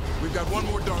up. We've got one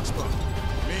more dark spot.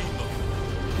 Main look.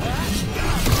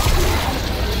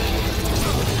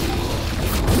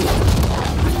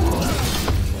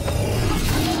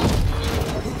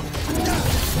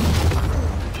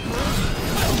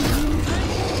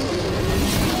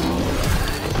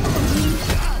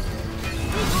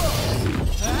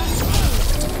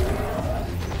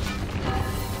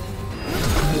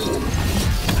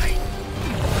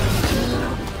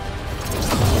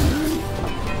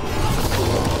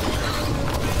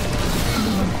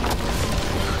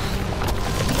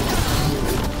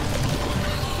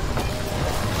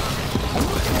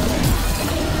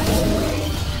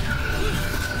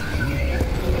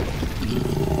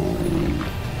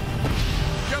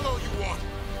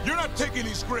 Taking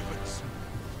these griffins.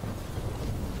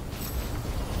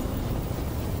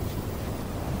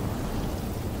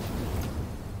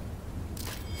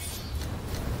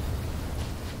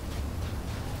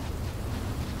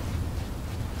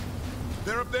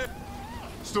 They're up there.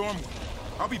 Storm,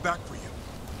 I'll be back for you.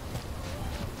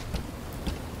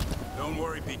 Don't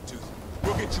worry, Big Tooth.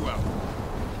 We'll get you out.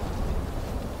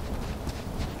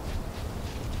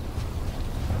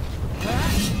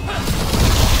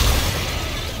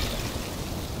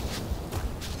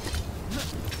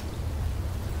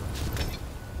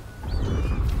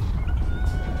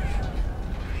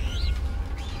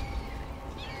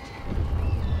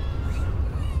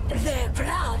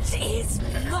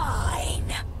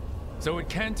 So it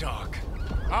can talk.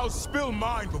 I'll spill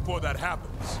mine before that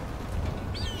happens.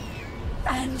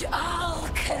 And I'll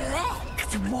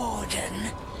collect,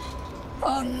 Warden,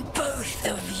 on both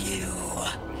of you.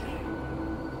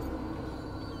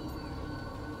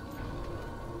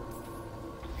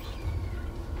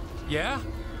 Yeah?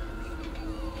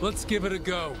 Let's give it a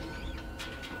go.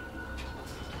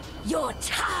 Your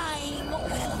time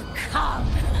will come.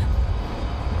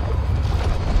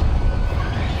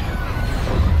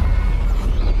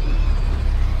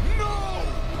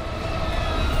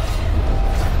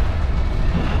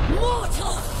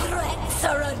 Mortal threats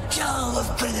are a dull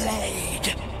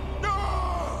blade.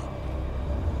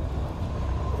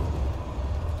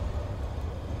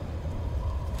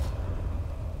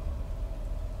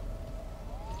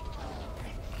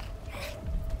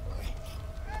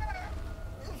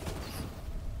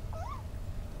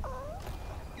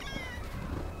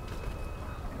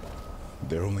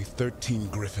 There are only 13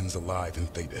 griffins alive in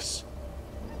Thedas.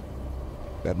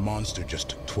 That monster just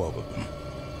took 12 of them.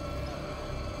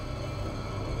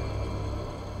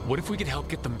 What if we could help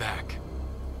get them back?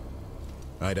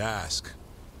 I'd ask.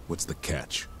 What's the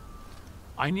catch?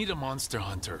 I need a monster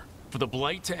hunter for the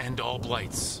Blight to end all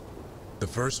blights. The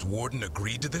first Warden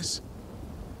agreed to this?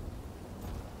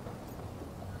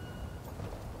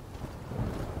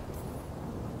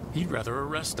 He'd rather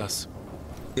arrest us.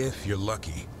 If you're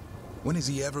lucky. When has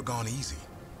he ever gone easy?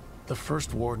 The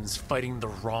first Warden's fighting the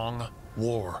wrong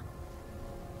war.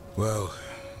 Well,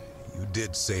 you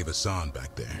did save Hassan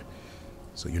back there,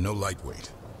 so you're no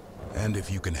lightweight. And if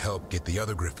you can help get the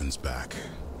other Griffins back...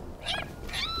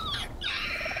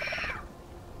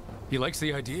 He likes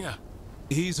the idea.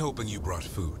 He's hoping you brought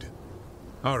food.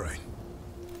 All right.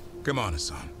 Come on,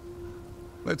 Hassan.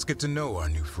 Let's get to know our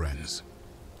new friends.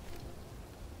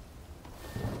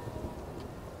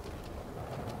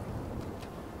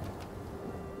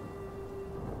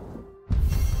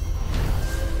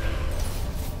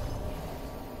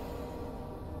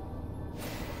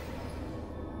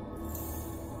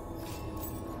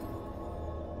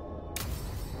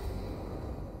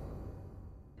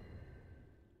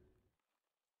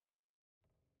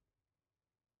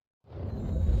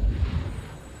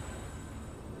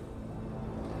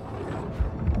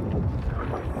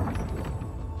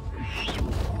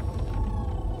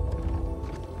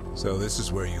 So this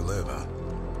is where you live, huh?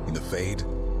 In the Fade?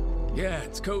 Yeah,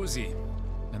 it's cozy.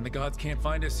 And the gods can't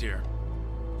find us here.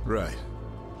 Right.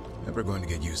 Never going to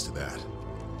get used to that.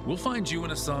 We'll find you and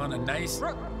Hassan a nice...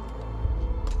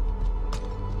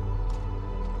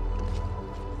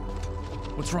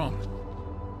 What's wrong?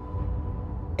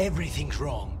 Everything's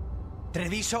wrong.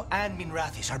 Treviso and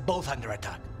Minrathis are both under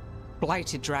attack.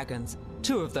 Blighted dragons.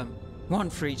 2 of them.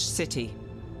 1 for each city.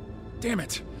 Damn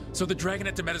it! So the dragon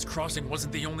at Demeda's Crossing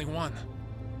wasn't the only one.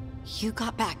 You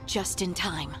got back just in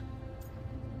time.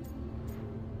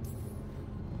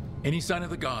 Any sign of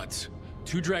the gods?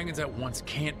 2 dragons at once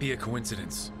can't be a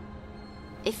coincidence.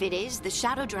 If it is, the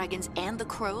Shadow Dragons and the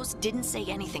Crows didn't say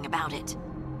anything about it.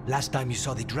 Last time you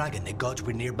saw the dragon, the gods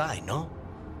were nearby, no?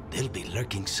 They'll be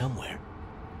lurking somewhere.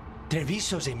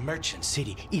 Treviso's a merchant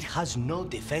city. It has no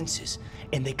defenses,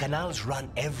 and the canals run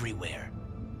everywhere.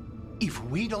 If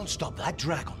we don't stop that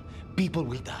dragon, people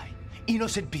will die.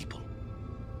 Innocent people.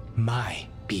 My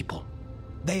people.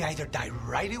 They either die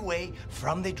right away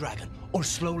from the dragon, or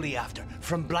slowly after,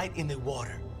 from blight in the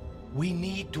water. We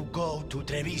need to go to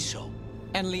Treviso.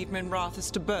 And leave Minrathis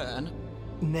to burn?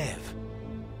 Nev.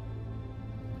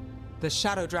 The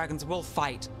Shadow Dragons will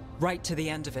fight, right to the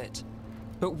end of it.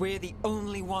 But we're the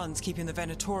only ones keeping the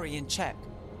Venatori in check.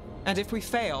 And if we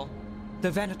fail, the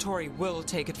Venatori will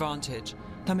take advantage.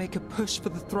 They'll make a push for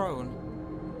the throne,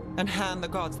 and hand the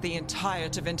gods the entire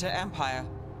Tevinter Empire.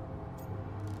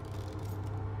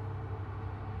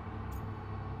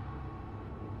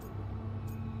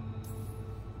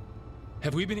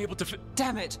 Have we been able to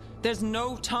Damn it! There's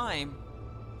no time!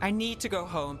 I need to go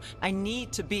home. I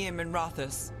need to be in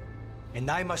Minrathis. And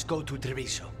I must go to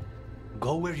Treviso.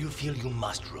 Go where you feel you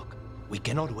must, Rook. We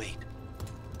cannot wait.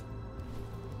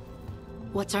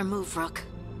 What's our move, Rook?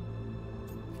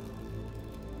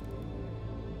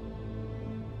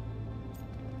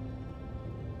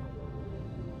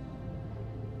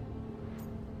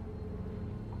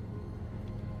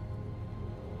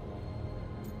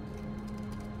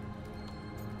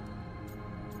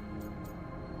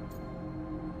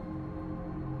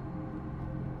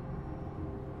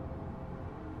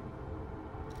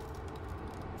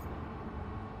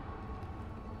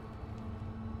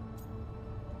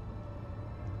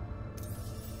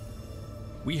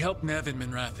 We helped Nev in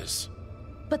Minrathis.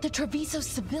 But the Treviso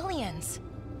civilians...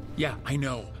 Yeah, I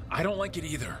know. I don't like it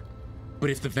either. But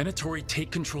if the Venatori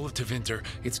take control of Tevinter,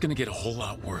 it's gonna get a whole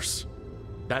lot worse.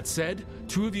 That said,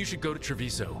 2 of you should go to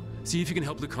Treviso. See if you can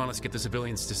help Lucanus get the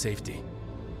civilians to safety.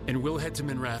 And we'll head to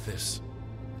Minrathis.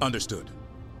 Understood.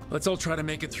 Let's all try to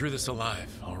make it through this alive,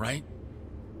 all right?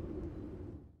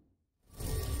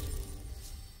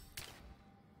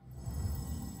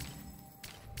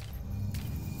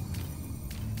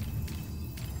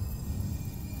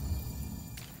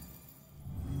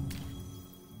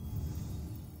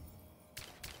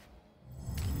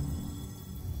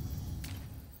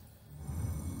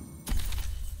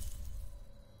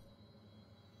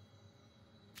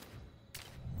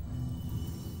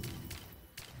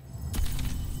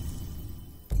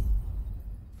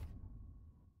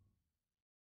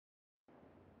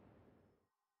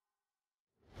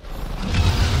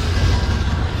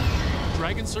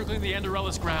 Dragon circling the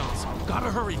Anderellus grounds. Gotta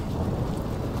hurry.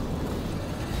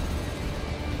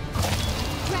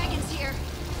 Dragon's here.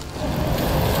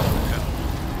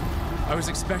 I was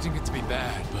expecting it to be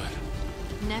bad,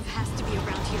 but... Nev has to be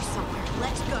around here somewhere.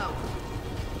 Let's go.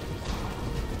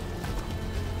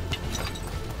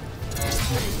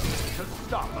 To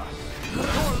stop us. Your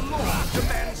lord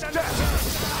demands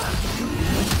death.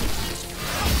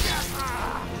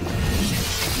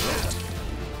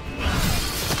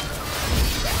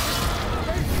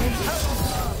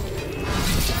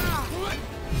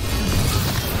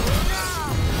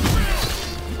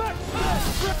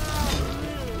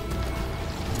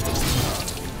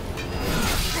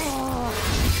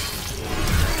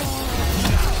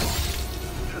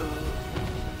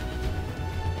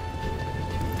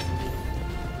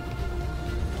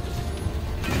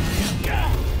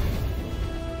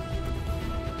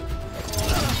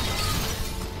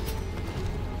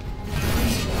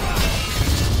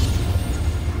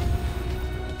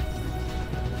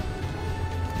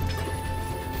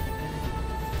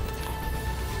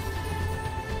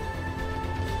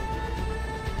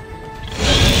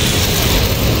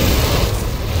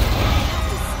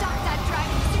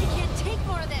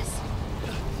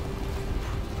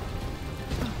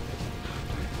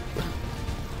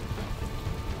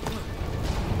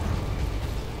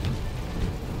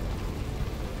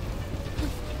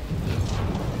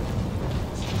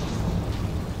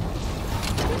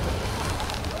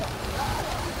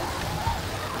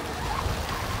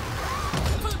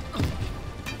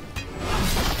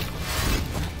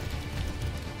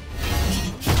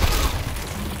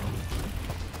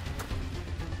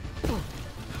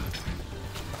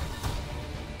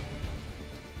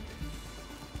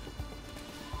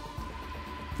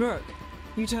 Rook,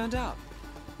 you turned up.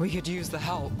 We could use the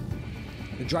help.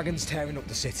 The dragon's tearing up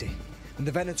the city, and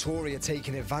the Venatori are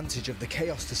taking advantage of the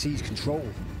chaos to seize control.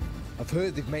 I've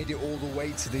heard they've made it all the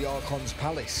way to the Archon's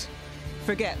palace.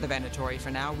 Forget the Venatori for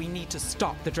now. We need to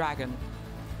stop the dragon.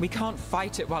 We can't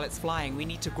fight it while it's flying. We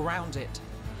need to ground it.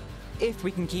 If we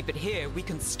can keep it here, we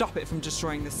can stop it from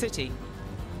destroying the city.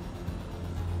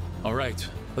 All right,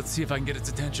 let's see if I can get its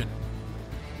attention.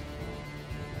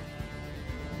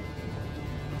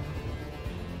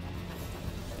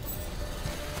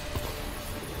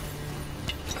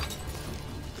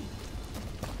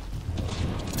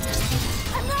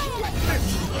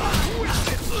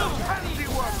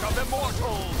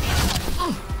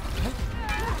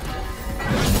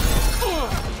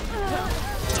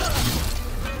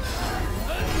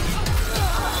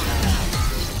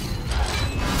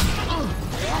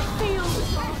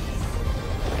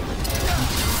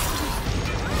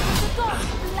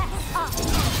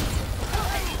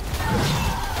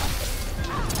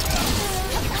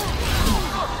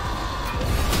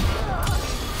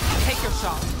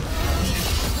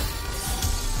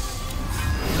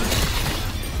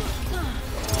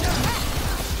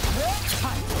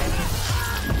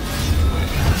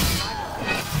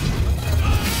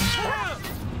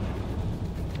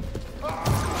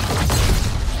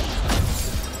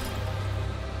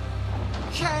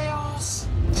 Chaos,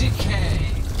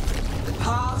 decay, the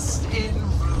past in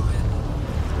ruin,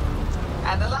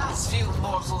 and the last few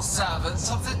mortal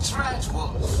servants of the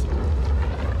Dreadwolf.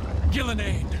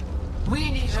 Gillenane!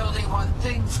 We need only one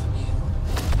thing from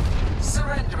you.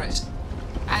 Surrender it,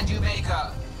 and you may go.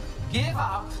 Give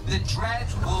up the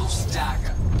Dreadwolf's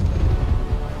dagger.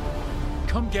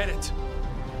 Come get it.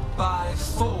 By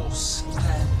force,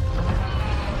 then.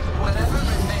 Whatever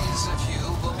remains of you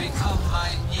will become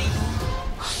my new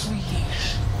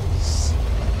creations.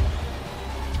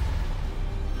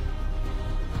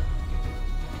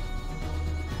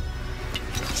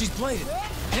 She's bladed,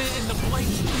 and the blight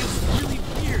feels really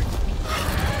weird.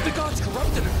 The gods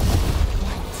corrupted her.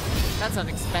 That's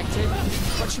unexpected.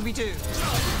 What should we do?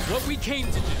 What we came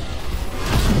to do.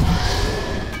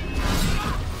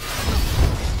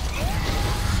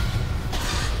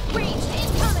 Breach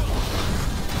incoming!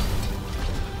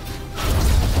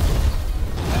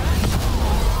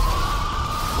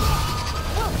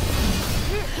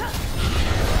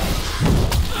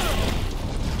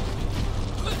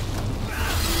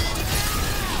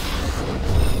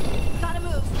 Gotta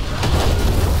move.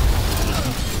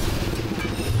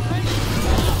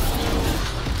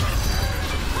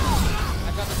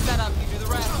 I've got the setup, you do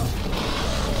the rest.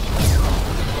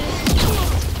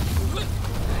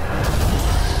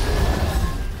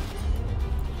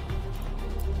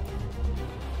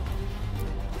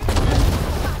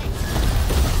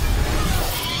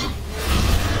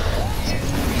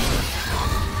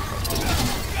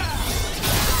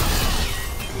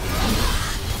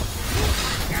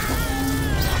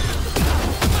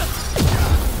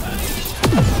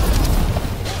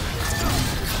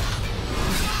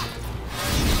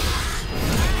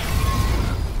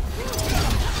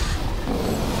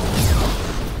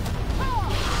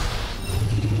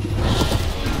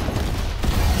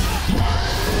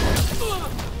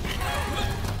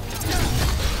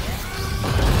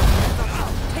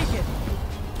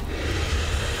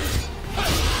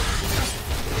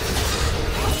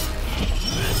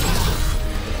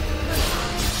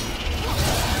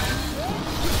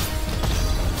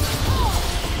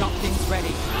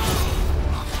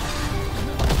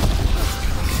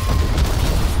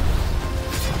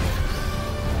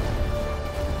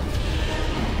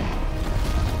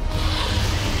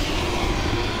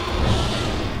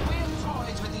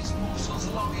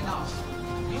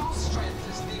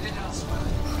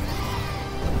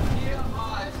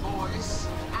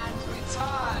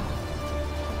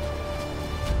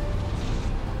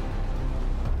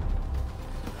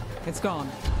 It's gone,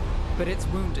 but it's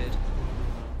wounded.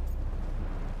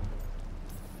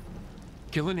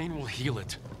 Gillenane will heal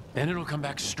it. Then it'll come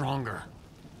back stronger.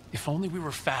 If only we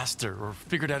were faster or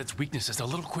figured out its weaknesses a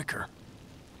little quicker.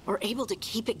 Or able to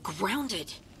keep it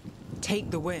grounded. Take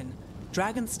the win.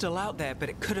 Dragon's still out there, but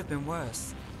it could have been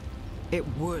worse. It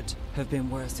would have been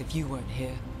worse if you weren't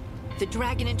here. The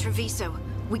dragon in Treviso.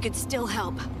 We could still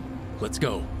help. Let's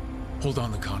go. Hold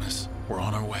on, Lucanus. We're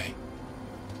on our way.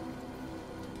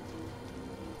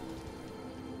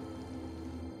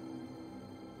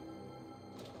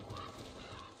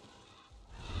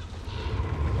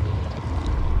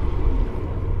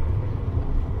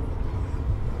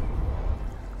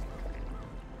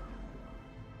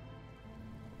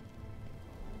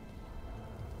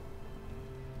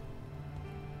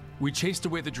 We chased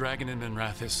away the dragon in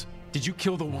Minrathis. Did you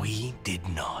kill the one? We did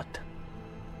not.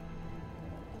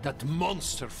 That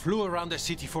monster flew around the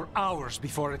city for hours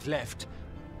before it left,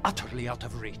 utterly out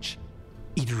of reach.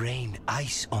 It rained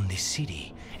ice on the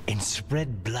city and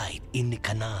spread blight in the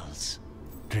canals.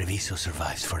 Treviso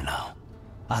survives for now,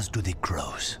 as do the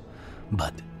crows.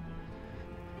 But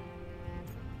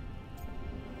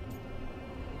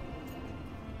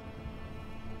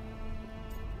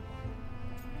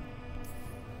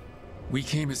we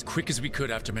came as quick as we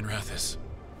could after Minrathis.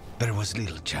 there was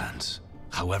little chance.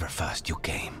 However fast you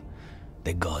came,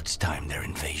 the gods timed their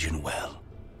invasion well.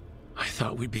 I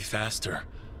thought we'd be faster.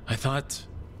 I thought...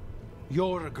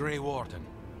 You're a Grey Warden.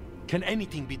 Can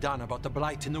anything be done about the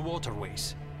blight in the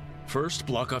waterways? First,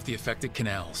 block off the affected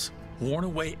canals. Warn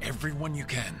away everyone you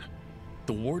can.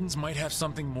 The Wardens might have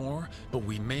something more, but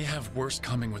we may have worse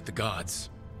coming with the gods.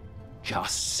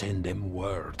 Just send them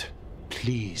word,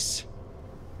 please.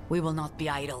 We will not be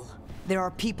idle. There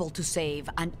are people to save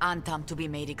and Antam to be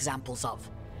made examples of.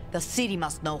 The city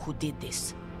must know who did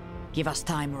this. Give us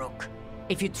time, Rook.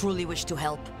 If you truly wish to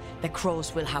help, the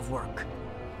crows will have work.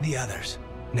 The others,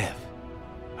 Nev,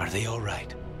 are they all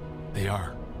right? They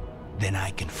are. Then I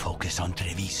can focus on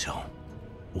Treviso.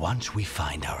 Once we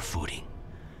find our footing,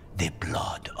 the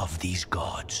blood of these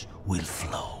gods will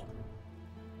flow.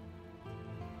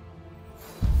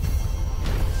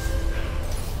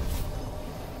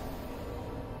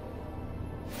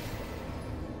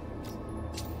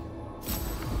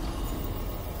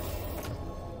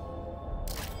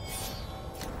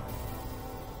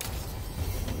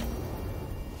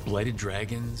 Blighted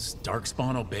dragons,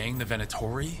 Darkspawn obeying the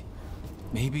Venatori?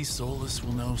 Maybe Solus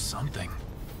will know something.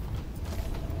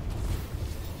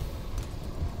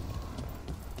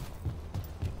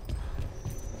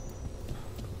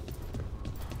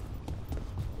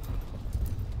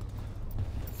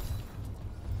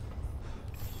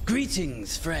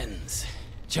 Greetings, friends.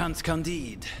 Chance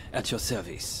Candide, at your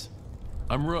service.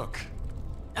 I'm Rook.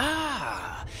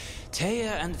 Ah!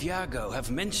 Taya and Viago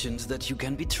have mentioned that you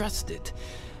can be trusted,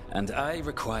 and I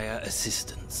require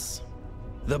assistance.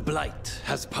 The Blight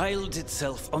has piled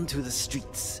itself onto the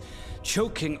streets,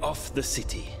 choking off the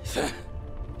city.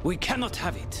 We cannot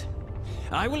have it.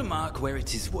 I will mark where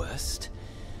it is worst.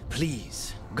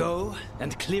 Please, go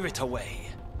and clear it away.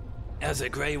 As a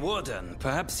Grey Warden,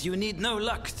 perhaps you need no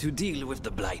luck to deal with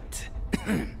the Blight.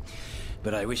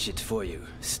 But I wish it for you,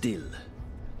 still.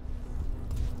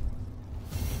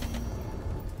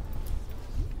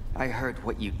 I heard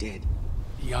what you did.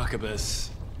 Jacobus.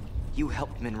 You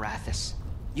helped Minrathis.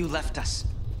 You left us.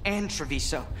 And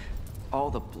Treviso.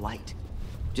 All the Blight.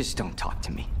 Just don't talk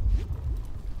to me.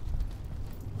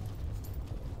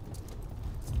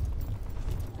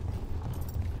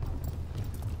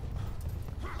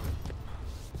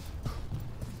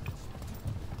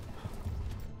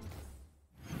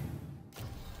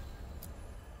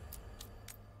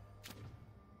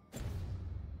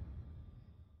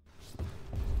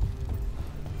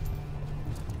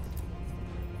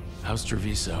 How's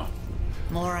Treviso?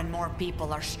 More and more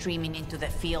people are streaming into the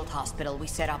field hospital we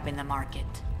set up in the market.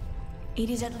 It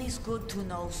is at least good to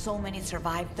know so many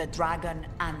survived the dragon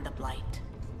and the blight.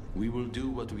 We will do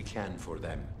what we can for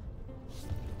them.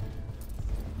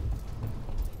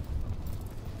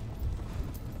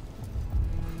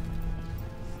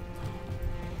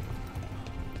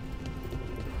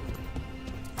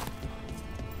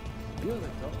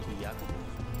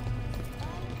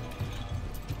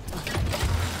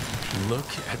 Look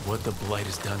at what the Blight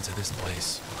has done to this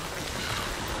place.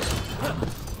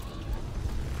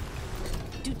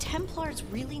 Do Templars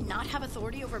really not have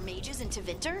authority over mages in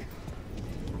Tevinter?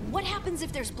 What happens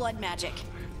if there's blood magic?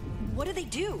 What do they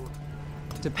do?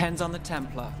 Depends on the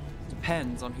Templar.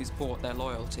 Depends on who's bought their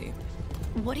loyalty.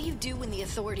 What do you do when the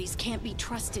authorities can't be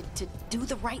trusted to do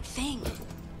the right thing?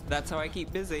 That's how I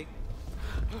keep busy.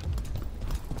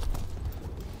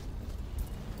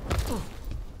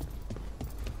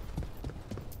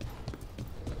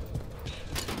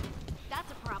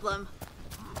 That's a problem.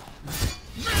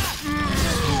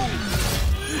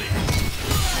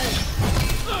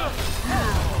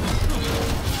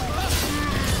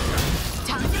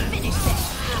 Time to finish this.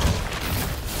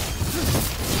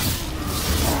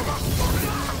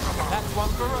 That's one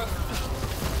for Rook.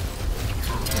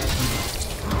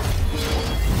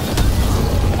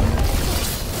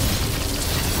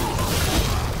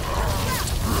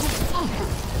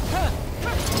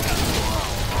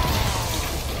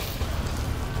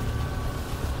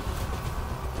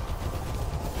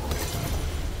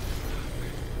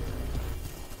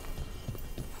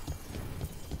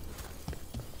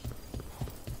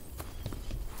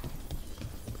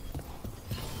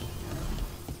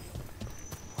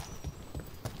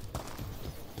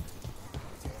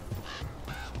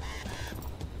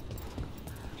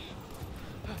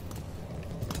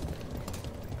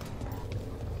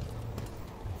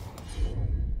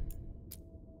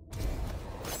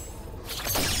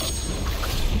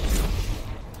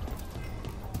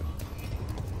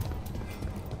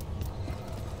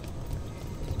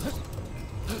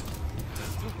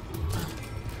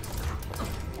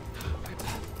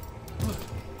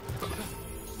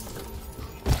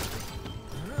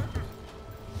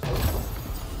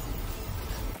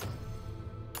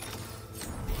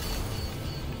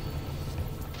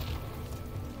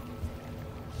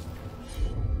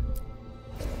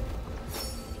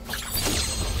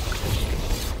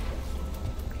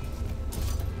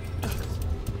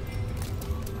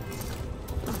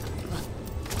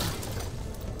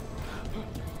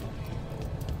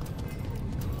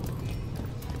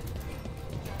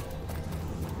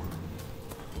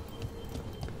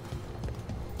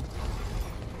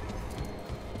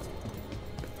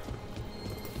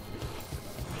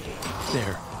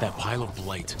 there, that pile of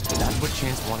blight. That's what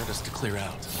Chance wanted us to clear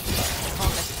out. Can't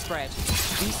let it spread.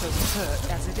 Viso's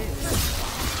hurt as it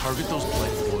is. Target those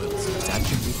blight boils. That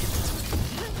should weaken it.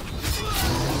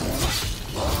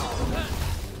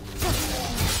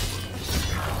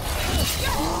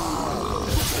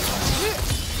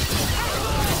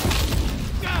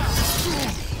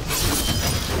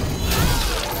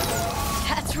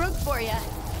 That's Rook for ya.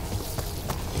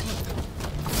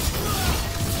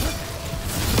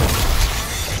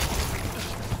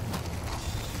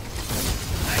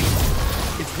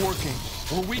 It's working.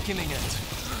 We're weakening it.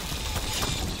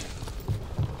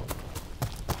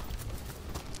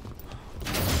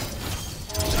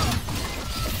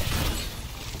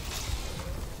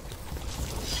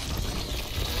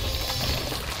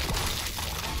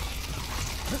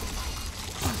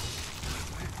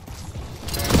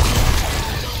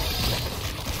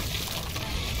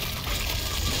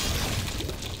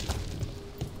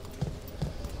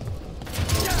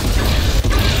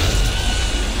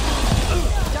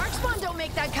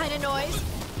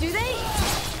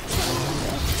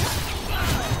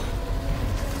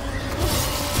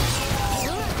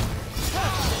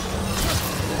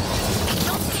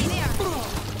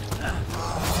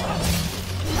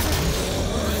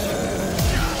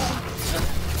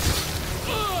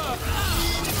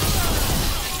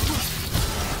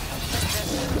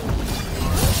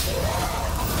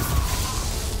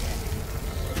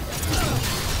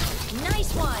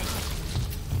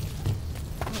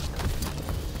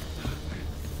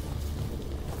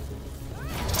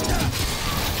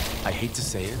 I hate to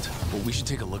say it, but we should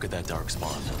take a look at that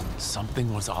darkspawn.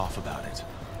 Something was off about it.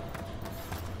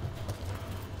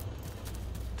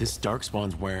 This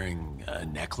darkspawn's wearing a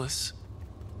necklace?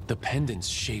 The pendant's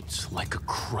shaped like a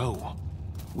crow.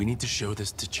 We need to show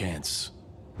this to Chance.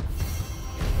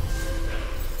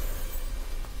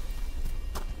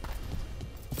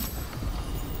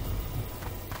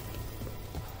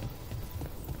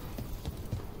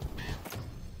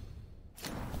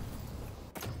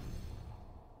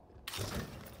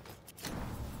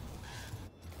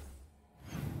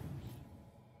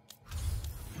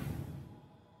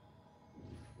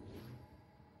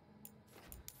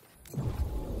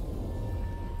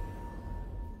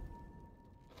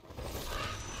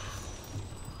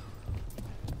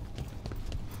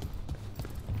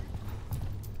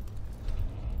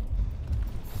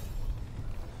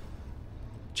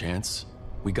 Chance,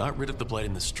 we got rid of the blight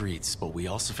in the streets, but we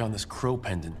also found this crow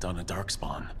pendant on a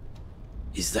darkspawn.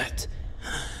 Is that...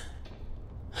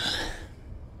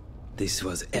 This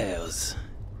was Ayers,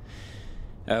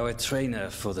 our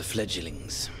trainer for the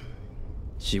fledglings.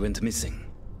 She went missing.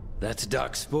 That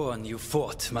darkspawn you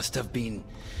fought must have been...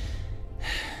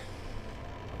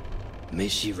 May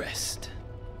she rest.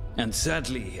 And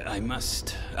sadly, I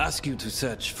must ask you to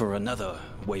search for another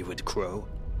wayward crow.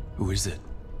 Who is it?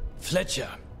 Fletcher.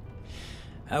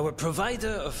 Our provider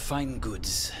of fine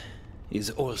goods is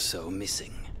also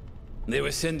missing. They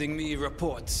were sending me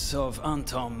reports of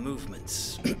Anton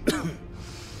movements.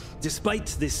 Despite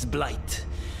this blight,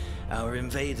 our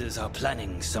invaders are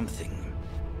planning something.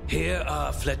 Here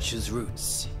are Fletcher's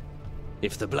roots.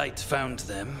 If the blight found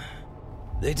them,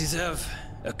 they deserve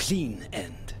a clean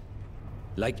end,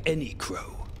 like any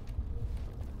crow.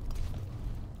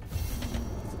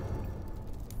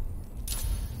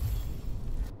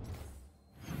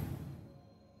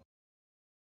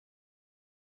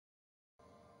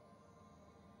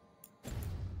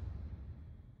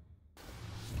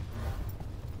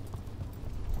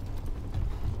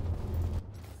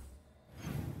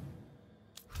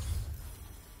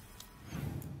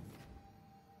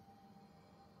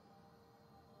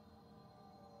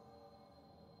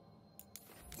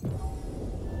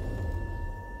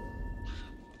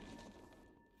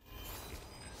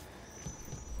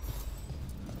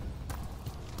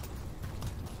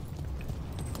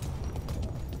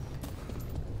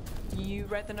 You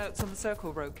read the notes on the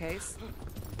Circle Road case?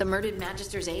 The murdered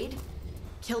Magister's aide?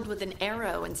 Killed with an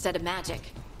arrow instead of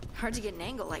magic. Hard to get an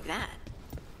angle like that.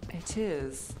 It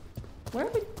is. Where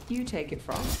would you take it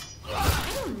from?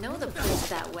 I don't know the place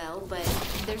that well, but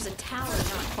there's a tower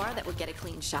not far that would get a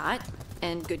clean shot.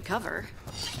 And good cover.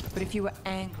 But if you were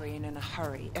angry and in a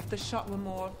hurry, if the shot were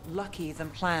more lucky than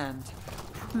planned.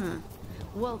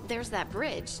 Well, there's that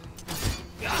bridge.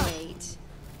 Wait.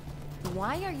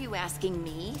 Why are you asking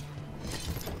me?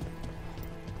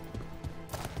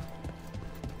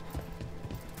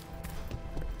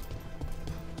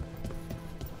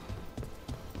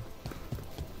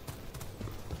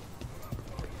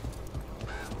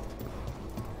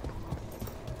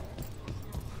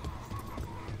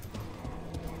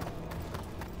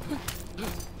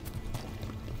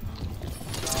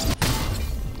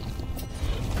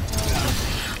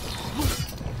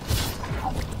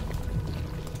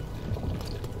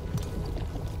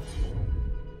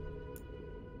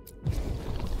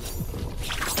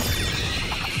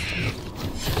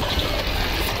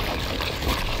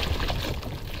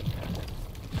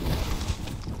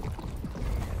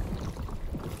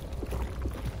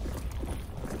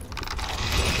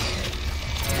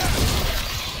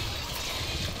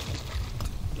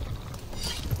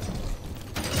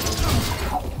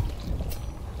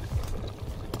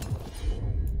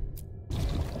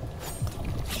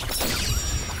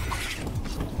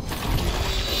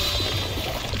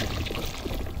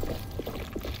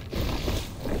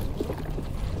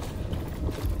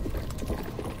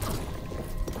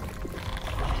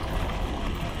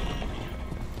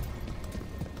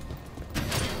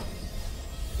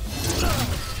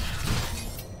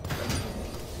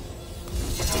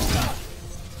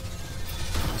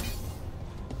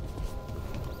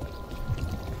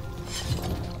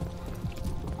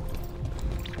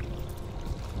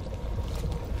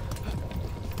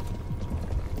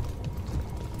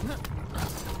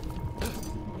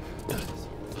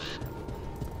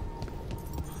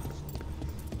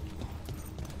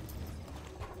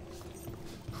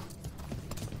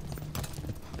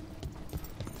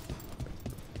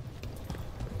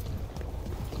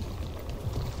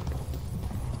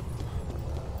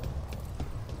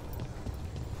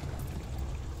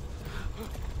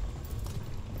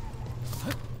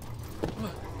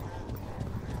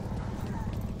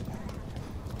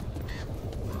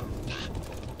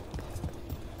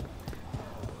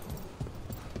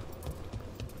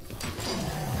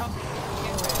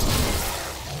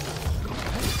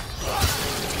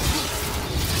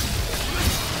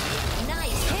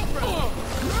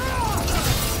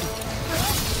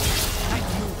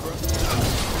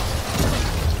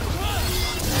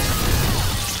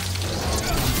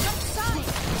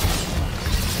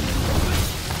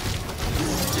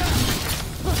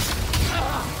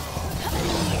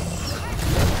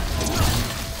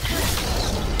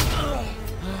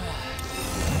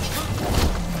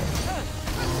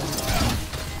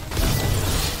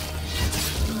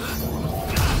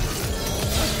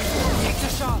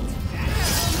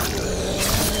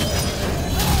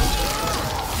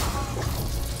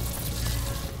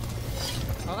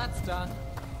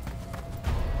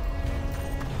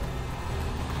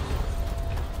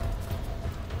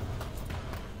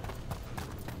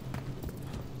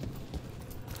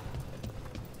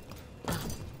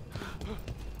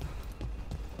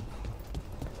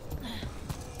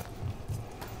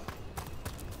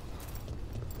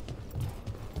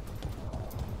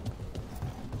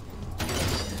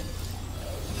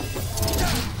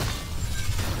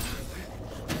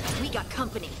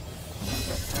 company.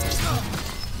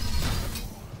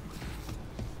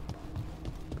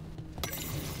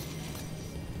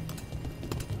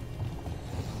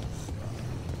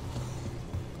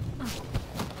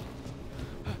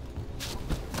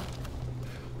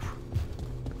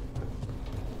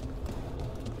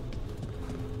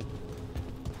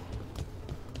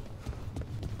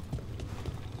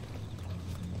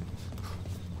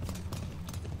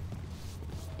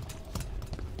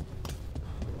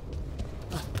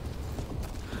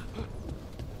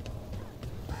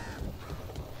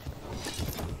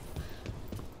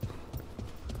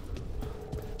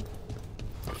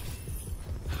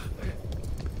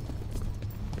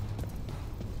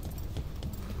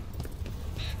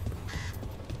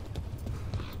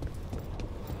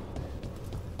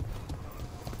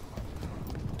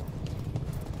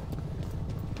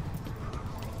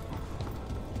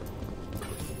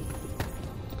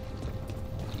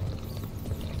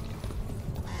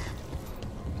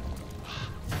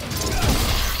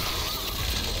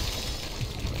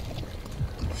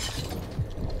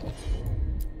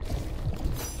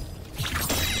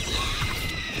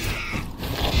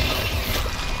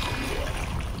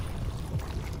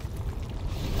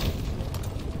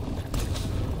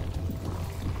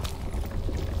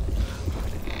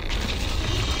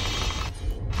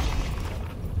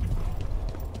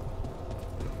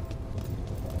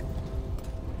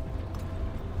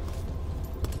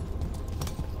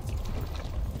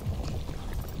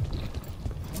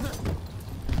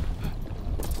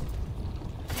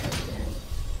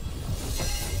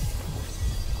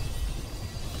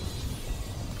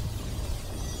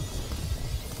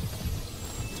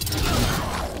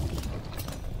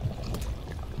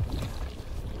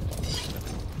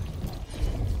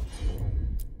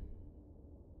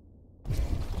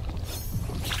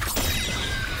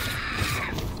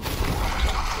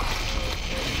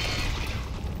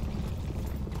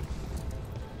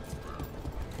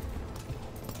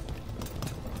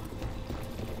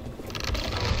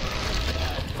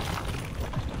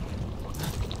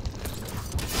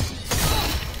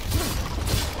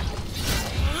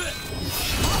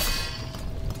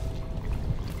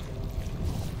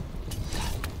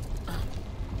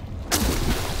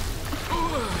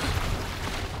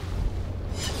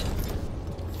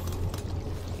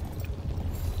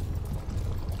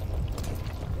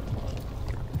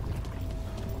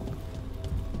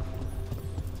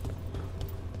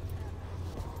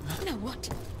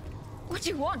 What do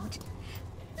you want?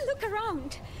 Look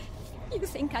around. You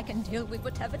think I can deal with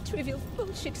whatever trivial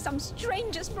bullshit some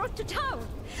stranger's brought to town?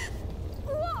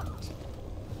 What?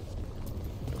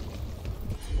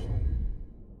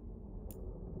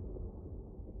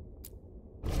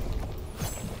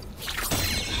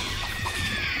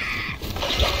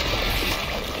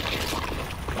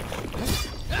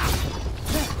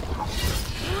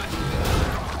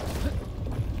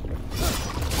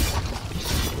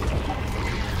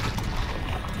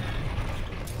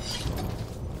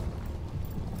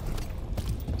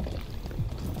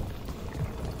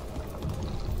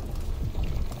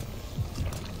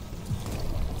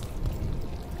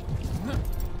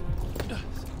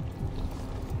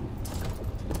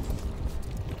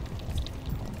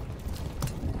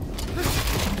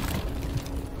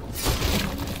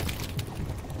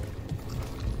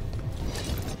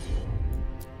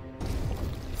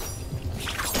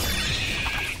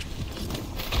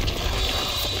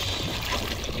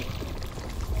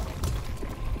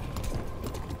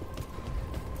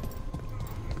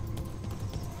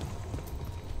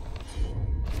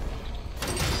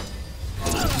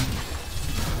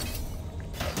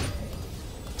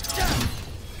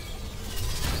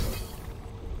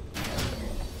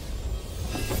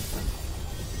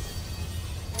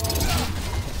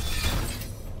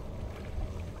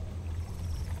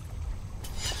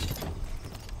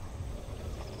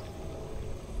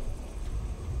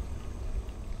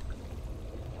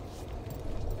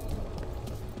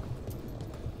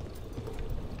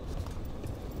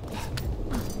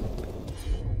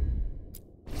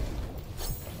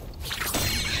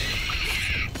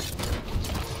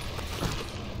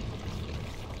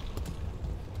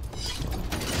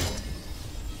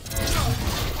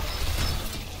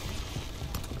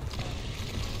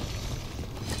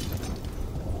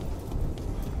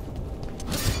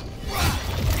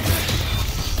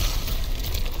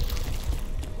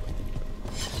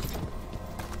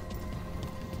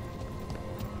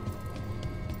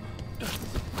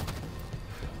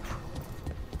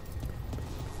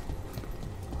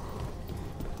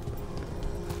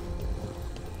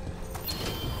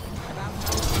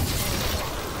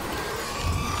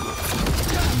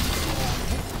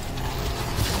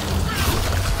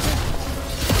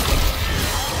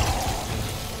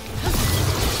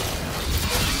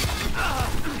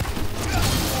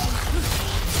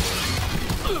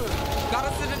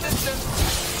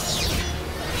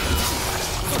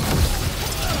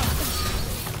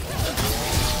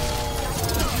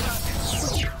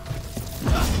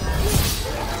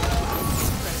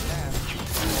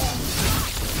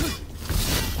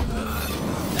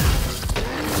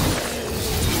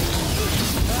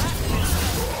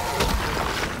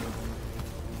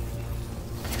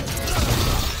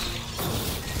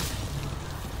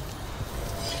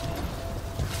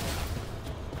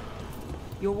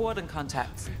 Your Warden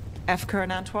contacts, Efka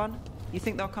and Antoine, you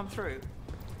think they'll come through?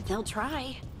 They'll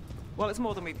try. Well, it's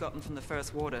more than we've gotten from the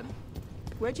first Warden.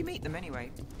 Where'd you meet them anyway?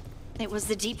 It was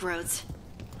the Deep Roads.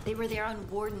 They were there on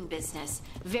Warden business.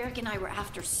 Varric and I were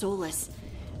after Solus.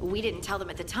 We didn't tell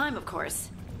them at the time, of course.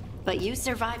 But you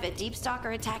survive a Deep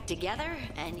Stalker attack together,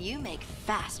 and you make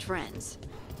fast friends.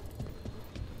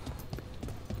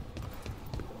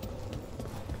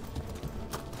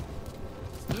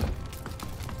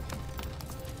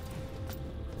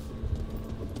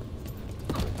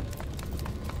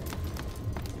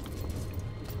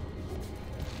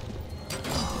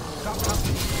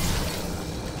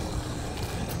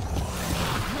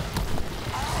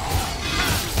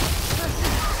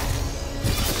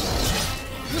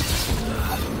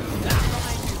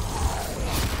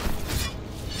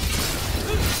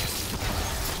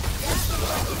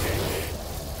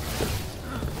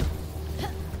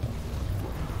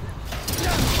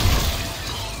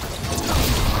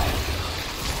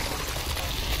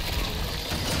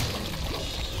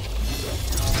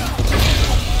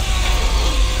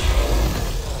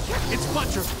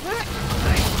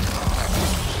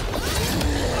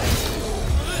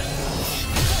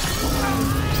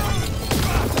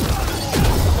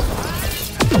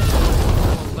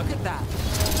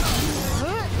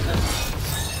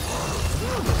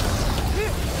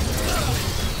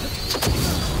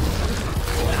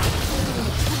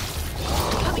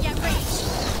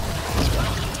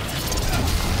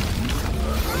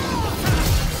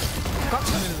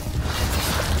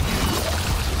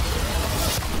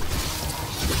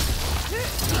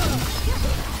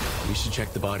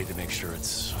 Check the body to make sure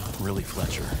it's really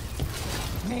Fletcher.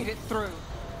 Made it through.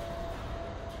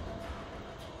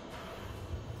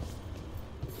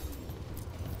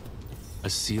 A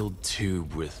sealed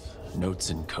tube with notes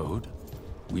and code?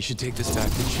 We should take this back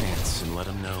to Chance and let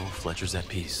him know Fletcher's at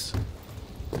peace.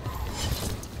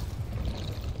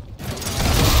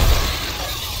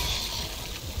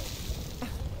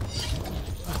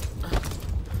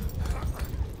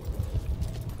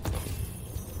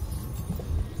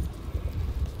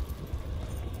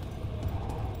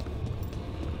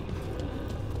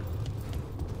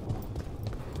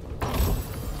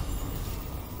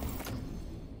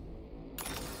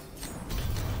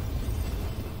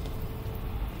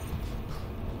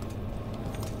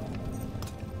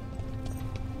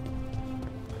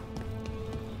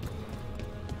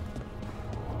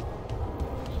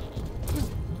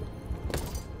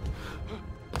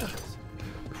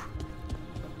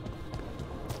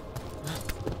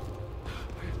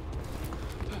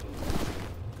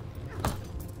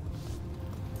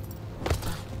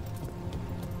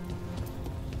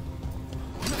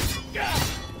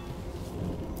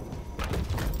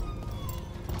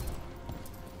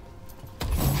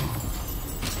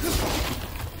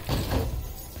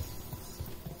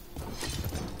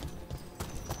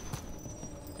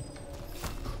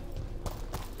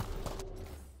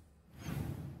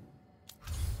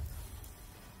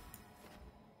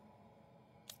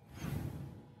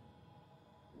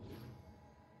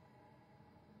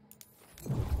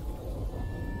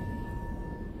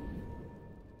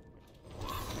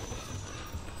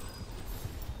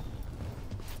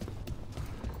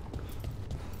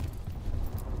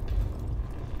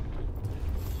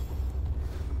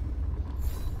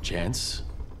 Chance?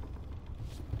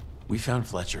 We found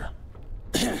Fletcher.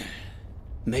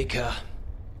 Maker,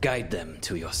 guide them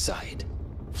to your side.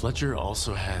 Fletcher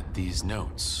also had these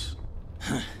notes.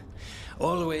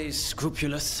 Always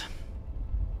scrupulous.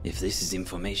 If this is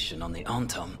information on the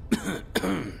Antom...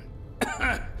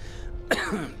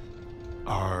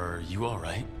 Are you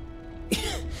alright?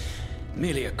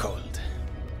 Merely a cold.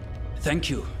 Thank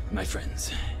you, my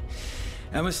friends.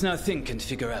 I must now think and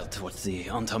figure out what the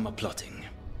Antom are plotting.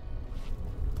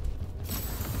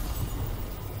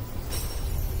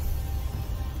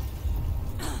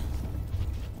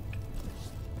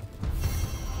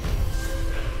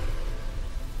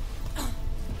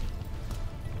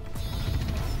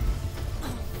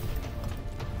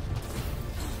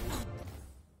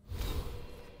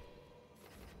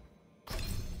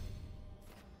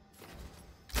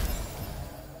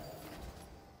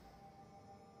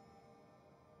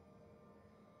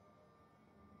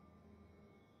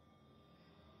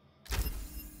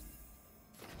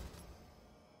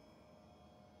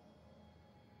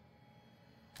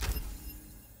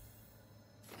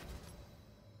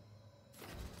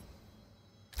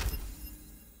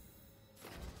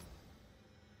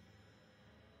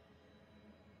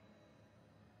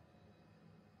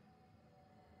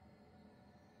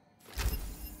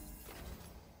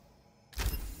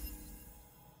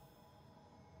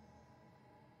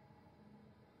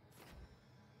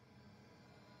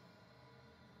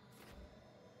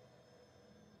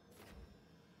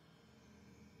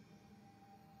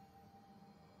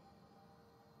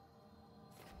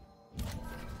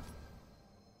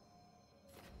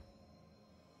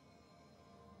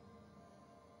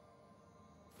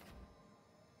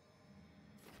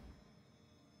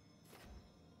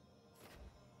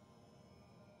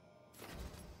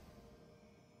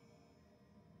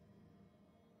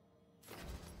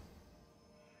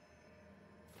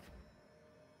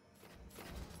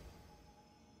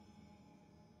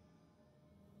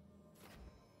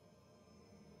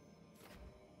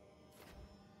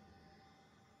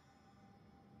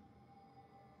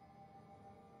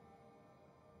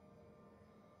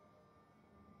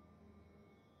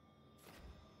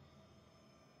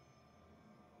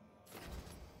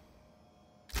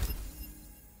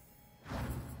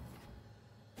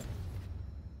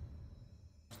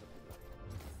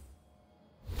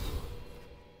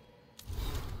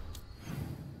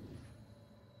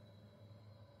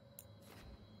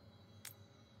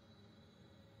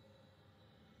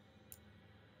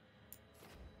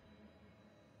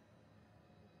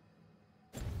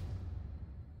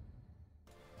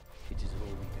 It is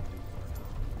all we can do for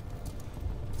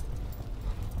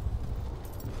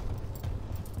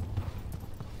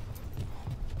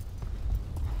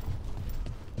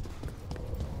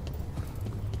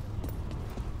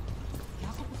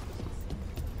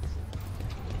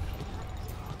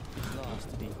now. Lost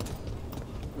people.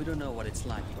 We don't know what it's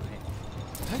like for him.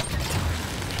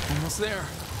 Almost there.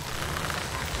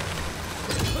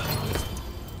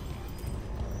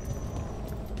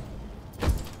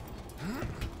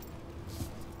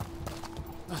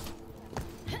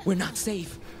 We're not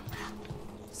safe.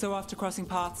 So after crossing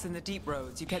paths in the deep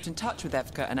roads, you kept in touch with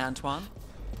Evka and Antoine?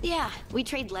 Yeah, we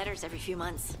trade letters every few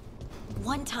months.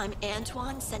 One time,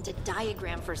 Antoine sent a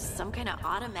diagram for some kind of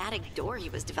automatic door he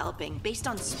was developing based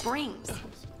on springs.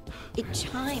 It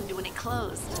chimed when it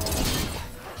closed.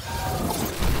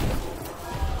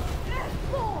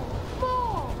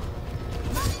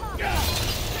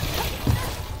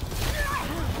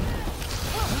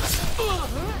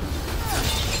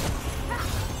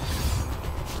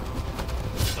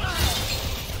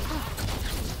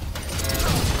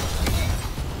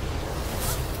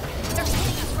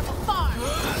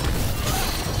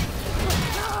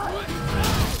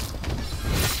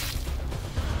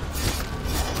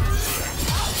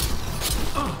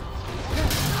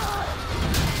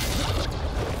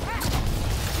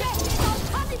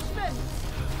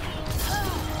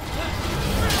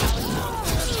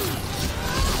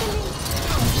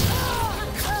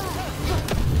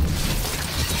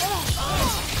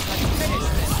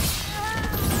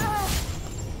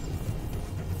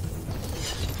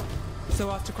 So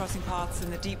after crossing paths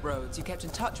in the deep roads, you kept in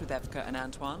touch with Evka and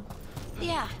Antoine?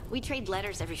 Yeah, we trade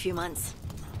letters every few months.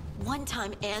 One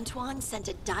time, Antoine sent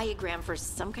a diagram for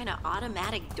some kind of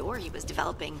automatic door he was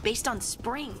developing based on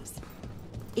springs.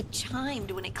 It chimed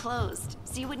when it closed,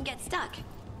 so you wouldn't get stuck.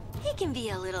 He can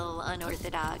be a little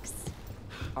unorthodox.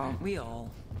 Aren't we all?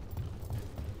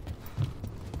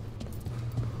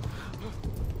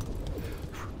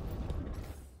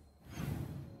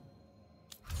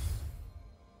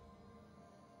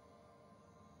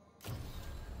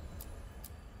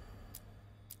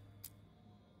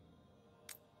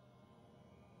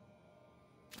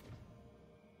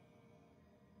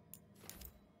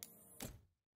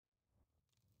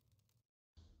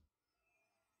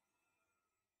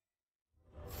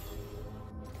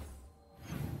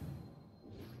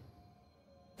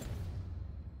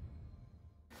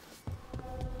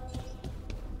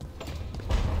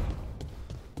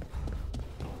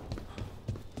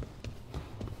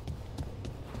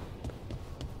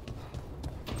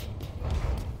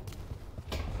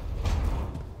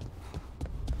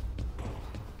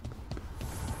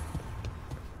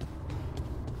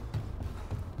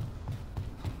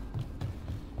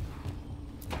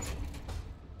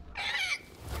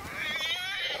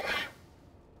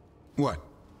 What?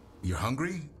 You're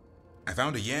hungry? I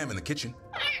found a yam in the kitchen.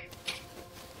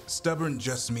 Stubborn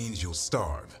just means you'll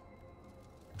starve.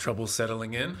 Trouble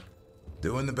settling in?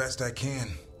 Doing the best I can.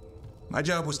 My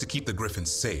job was to keep the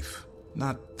Griffins safe,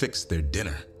 not fix their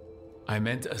dinner. I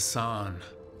meant Asan.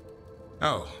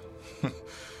 Oh.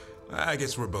 I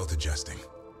guess we're both adjusting.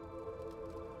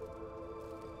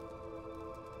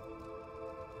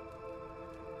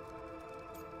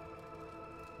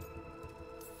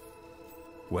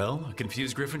 Well, a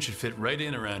confused griffin should fit right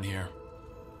in around here.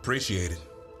 Appreciate it.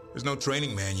 There's no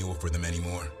training manual for them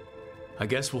anymore. I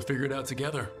guess we'll figure it out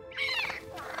together.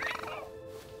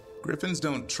 Griffins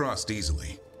don't trust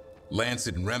easily.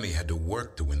 Lancet and Remy had to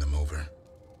work to win them over.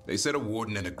 They said a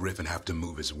warden and a griffin have to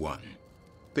move as one.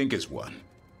 Think as one.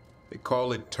 They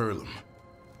call it Turlum,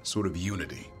 sort of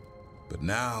unity. But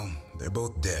now, they're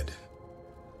both dead.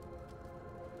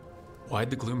 Why'd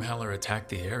the Gloomhowler attack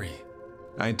the Eyrie?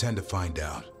 I intend to find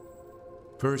out.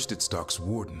 First it stalks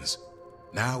wardens.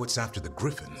 Now it's after the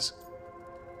Griffins.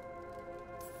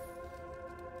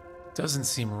 Doesn't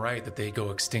seem right that they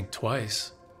go extinct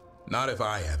twice. Not if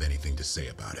I have anything to say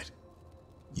about it.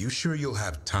 You sure you'll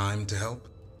have time to help?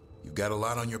 You've got a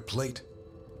lot on your plate.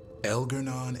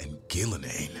 Elgernon and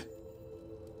Gillenane.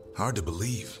 Hard to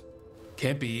believe.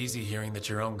 Can't be easy hearing that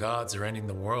your own gods are ending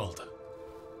the world.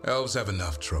 Elves have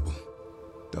enough trouble.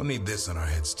 Don't need this on our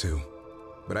heads too.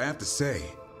 But I have to say,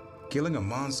 killing a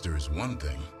monster is one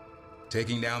thing.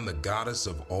 Taking down the goddess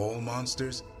of all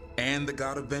monsters and the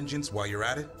god of vengeance while you're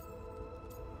at it?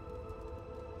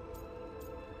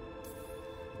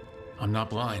 I'm not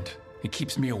blind. It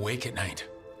keeps me awake at night.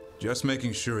 Just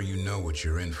making sure you know what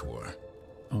you're in for.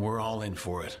 And we're all in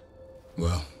for it.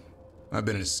 Well, I've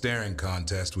been in a staring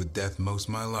contest with death most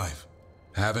of my life.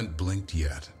 Haven't blinked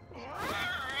yet.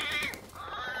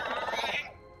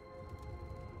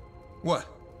 What?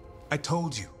 I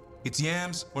told you. It's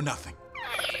yams or nothing.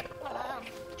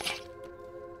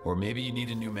 Or maybe you need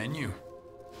a new menu.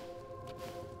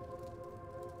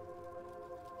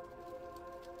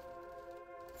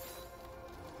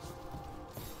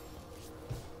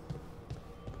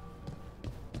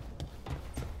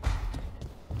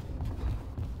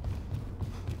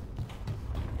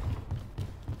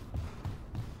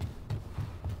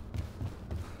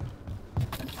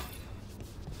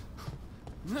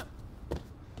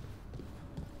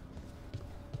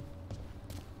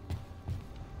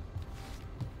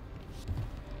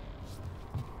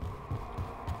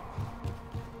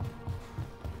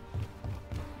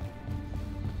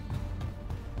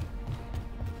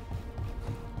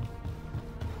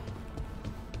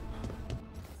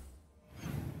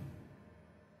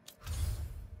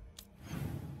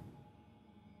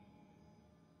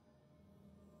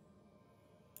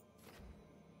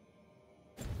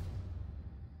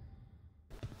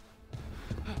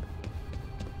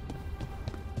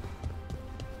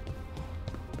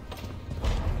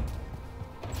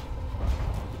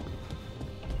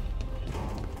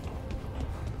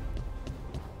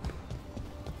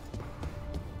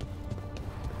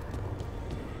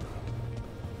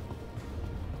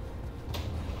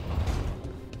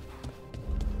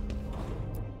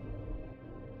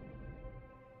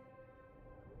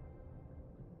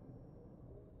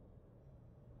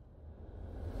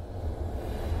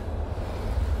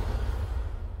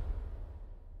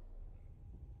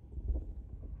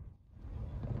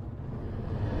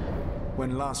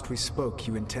 When last we spoke,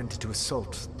 you intended to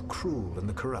assault the cruel and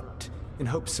the corrupt, in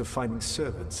hopes of finding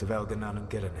servants of Elganan and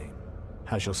Gillenane.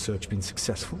 Has your search been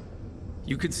successful?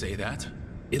 You could say that.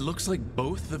 It looks like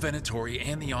both the Venatori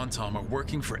and the Antom are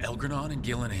working for Elganan and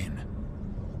Gillenane.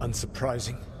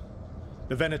 Unsurprising.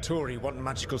 The Venatori want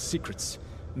magical secrets,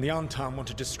 and the Antom want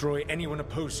to destroy anyone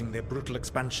opposing their brutal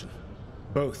expansion.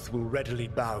 Both will readily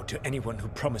bow to anyone who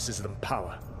promises them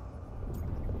power.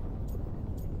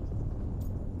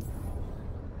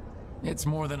 It's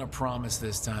more than a promise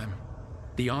this time.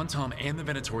 The Antom and the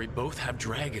Venatori both have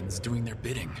dragons doing their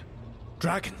bidding.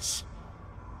 Dragons?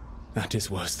 That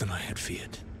is worse than I had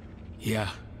feared. Yeah.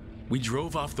 We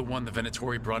drove off the one the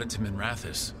Venatori brought into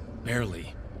Minrathous.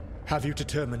 Barely. Have you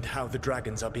determined how the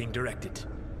dragons are being directed?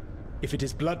 If it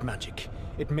is blood magic,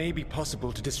 it may be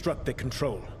possible to disrupt their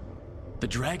control. The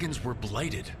dragons were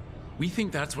blighted. We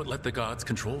think that's what let the gods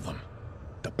control them.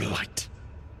 The blight?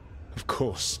 Of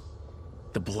course.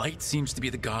 The blight seems to be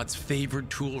the gods' favored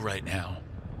tool right now.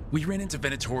 We ran into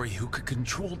Venatori who could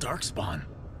control Darkspawn.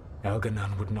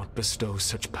 Elganan would not bestow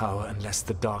such power unless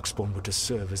the Darkspawn were to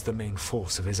serve as the main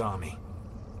force of his army.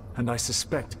 And I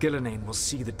suspect Gillenane will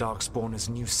see the Darkspawn as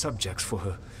new subjects for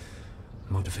her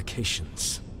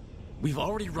modifications. We've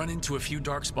already run into a few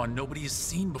Darkspawn nobody has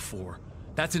seen before.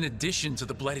 That's in addition to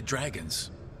the blighted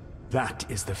dragons. That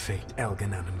is the fate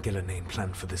Elganan and Gillenane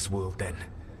planned for this world then.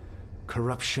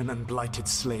 Corruption and blighted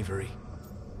slavery.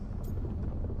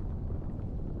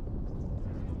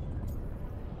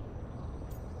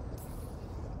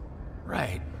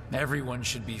 Right. Everyone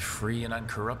should be free and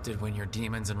uncorrupted when your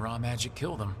demons and raw magic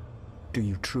kill them. Do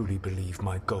you truly believe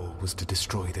my goal was to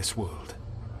destroy this world?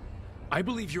 I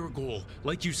believe your goal,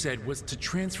 like you said, was to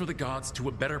transfer the gods to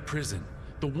a better prison.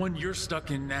 The one you're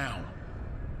stuck in now.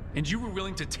 And you were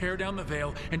willing to tear down the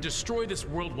Veil and destroy this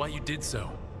world while you did so.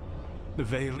 The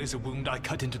Veil is a wound I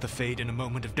cut into the Fade in a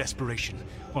moment of desperation,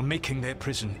 while making their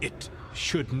prison. It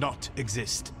should not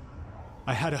exist.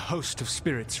 I had a host of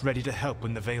spirits ready to help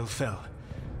when the Veil fell.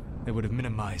 They would have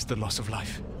minimized the loss of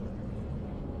life.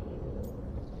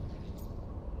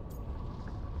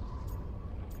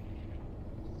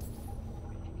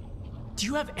 Do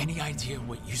you have any idea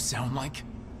what you sound like?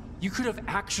 You could have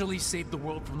actually saved the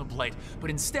world from the Blight, but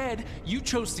instead, you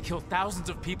chose to kill thousands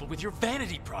of people with your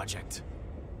vanity project.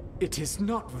 It is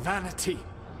not vanity.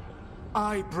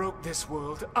 I broke this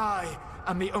world. I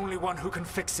am the only one who can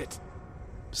fix it.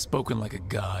 Spoken like a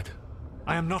god.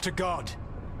 I am not a god.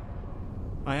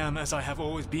 I am as I have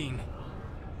always been.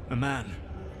 A man.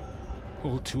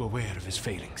 All too aware of his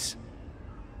failings.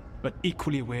 But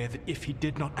equally aware that if he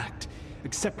did not act,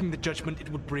 accepting the judgment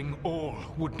it would bring, all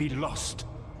would be lost.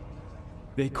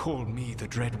 They call me the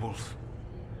Dreadwolf.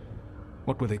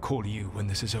 What will they call you when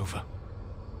this is over?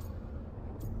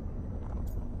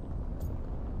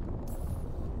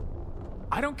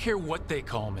 I don't care what they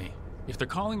call me. If they're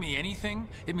calling me anything,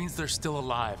 it means they're still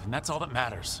alive, and that's all that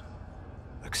matters.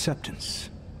 Acceptance.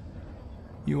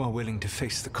 You are willing to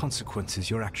face the consequences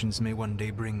your actions may one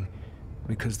day bring,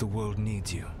 because the world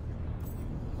needs you.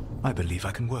 I believe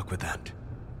I can work with that.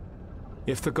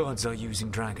 If the gods are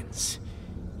using dragons,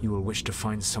 you will wish to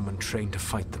find someone trained to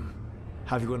fight them.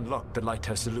 Have you unlocked the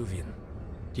Lighthouse Illuvian?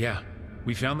 Yeah,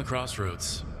 we found the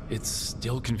crossroads. It's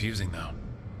still confusing, though.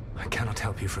 I cannot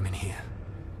help you from in here.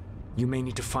 You may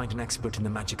need to find an expert in the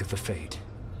magic of the Fade.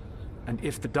 And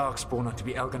if the Darkspawn are to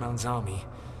be Elganon's army,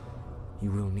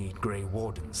 you will need Grey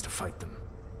Wardens to fight them.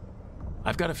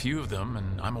 I've got a few of them,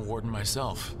 and I'm a Warden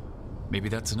myself. Maybe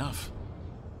that's enough.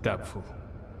 Doubtful.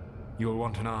 You will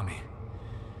want an army.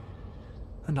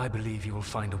 And I believe you will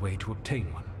find a way to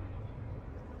obtain one.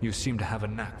 You seem to have a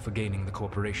knack for gaining the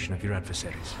cooperation of your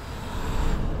adversaries.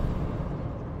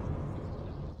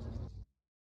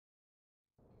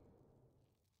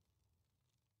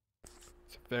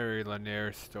 It's a very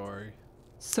linear story.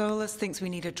 Solus thinks we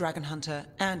need a dragon hunter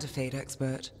and a Fade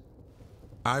expert.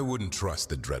 I wouldn't trust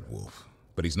the Dreadwolf,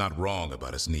 but he's not wrong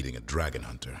about us needing a dragon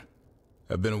hunter.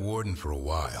 I've been a Warden for a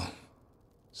while.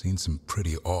 Seen some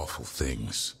pretty awful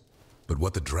things. But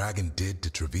what the dragon did to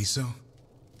Treviso?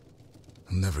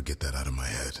 I'll never get that out of my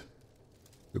head.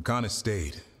 Lucanus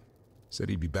stayed. Said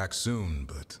he'd be back soon,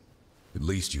 but at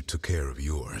least you took care of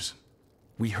yours.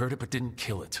 We heard it but didn't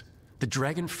kill it. The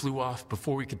dragon flew off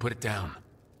before we could put it down.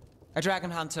 A dragon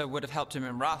hunter would have helped him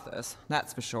in Rathas,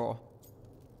 that's for sure.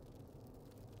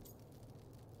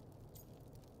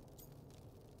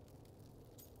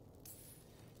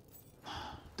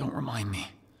 Don't remind me.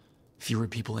 Fewer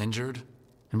people injured,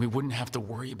 and we wouldn't have to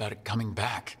worry about it coming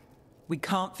back. We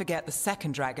can't forget the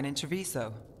second dragon in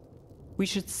Treviso. We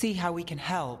should see how we can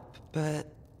help,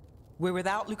 but we're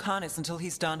without Lucanus until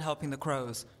he's done helping the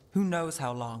crows. Who knows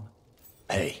how long?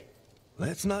 Hey,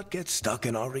 let's not get stuck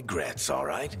in our regrets, all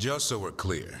right? Just so we're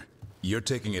clear, you're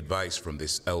taking advice from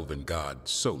this elven god,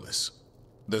 Solus.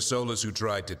 The Solus who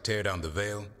tried to tear down the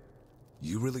Veil?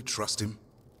 You really trust him?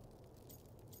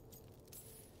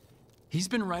 He's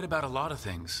been right about a lot of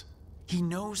things. He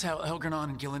knows how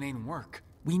Elgar'nan and Gillenane work.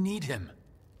 We need him.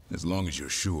 As long as you're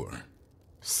sure.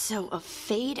 So a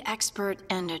Fade expert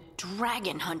and a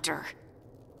dragon hunter.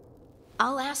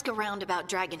 I'll ask around about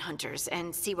dragon hunters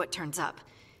and see what turns up.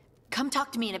 Come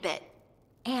talk to me in a bit.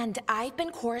 And I've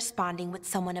been corresponding with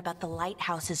someone about the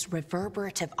lighthouse's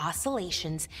reverberative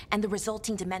oscillations and the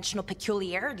resulting dimensional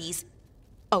peculiarities.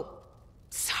 Oh,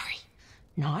 sorry.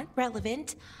 Not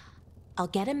relevant. I'll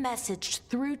get a message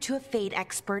through to a Fade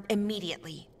expert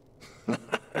immediately.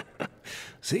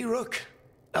 See, Rook?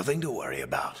 Nothing to worry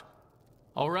about.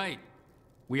 All right.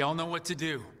 We all know what to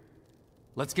do.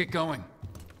 Let's get going.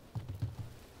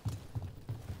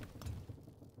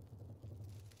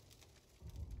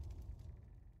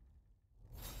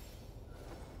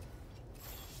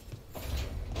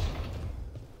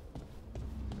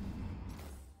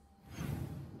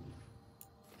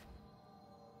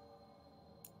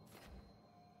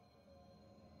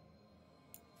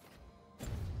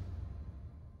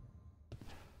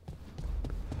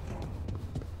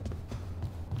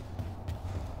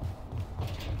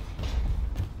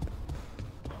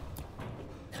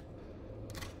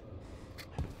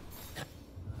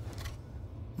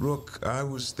 Rook, I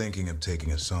was thinking of taking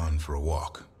Hassan for a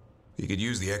walk. He could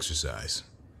use the exercise.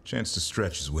 Chance to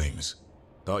stretch his wings.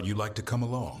 Thought you'd like to come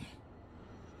along.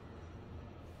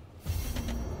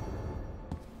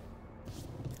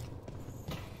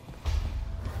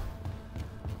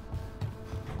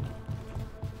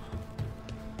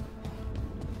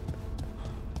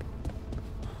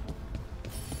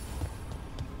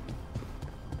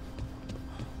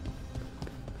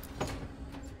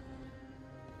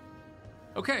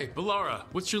 Okay, Balara,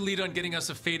 what's your lead on getting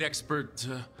us a Fade expert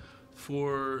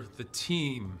for the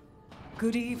team?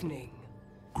 Good evening.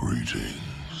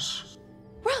 Greetings.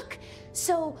 Rook,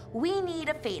 so we need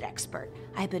a Fade expert.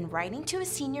 I've been writing to a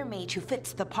senior mage who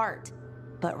fits the part.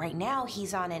 But right now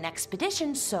he's on an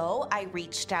expedition, so I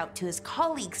reached out to his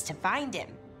colleagues to find him.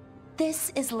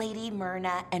 This is Lady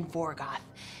Myrna and Vorgoth.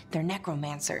 They're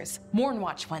necromancers.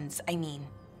 Mournwatch ones, I mean.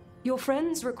 Your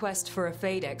friend's request for a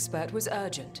Fade expert was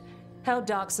urgent. How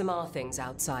darksome are things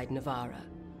outside Navarra?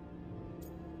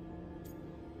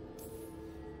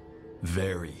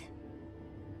 Very.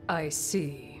 I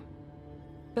see.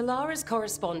 Balara's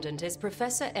correspondent is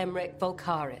Professor Emmerich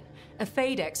Volkarin, a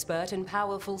Fade expert and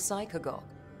powerful psychagogue.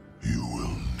 You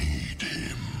will need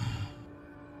him.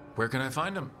 Where can I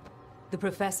find him? The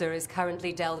professor is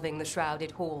currently delving the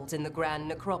shrouded halls in the Grand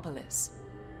Necropolis.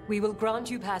 We will grant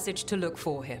you passage to look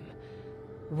for him.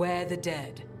 Where the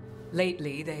dead.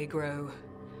 Lately, they grow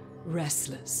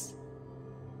restless.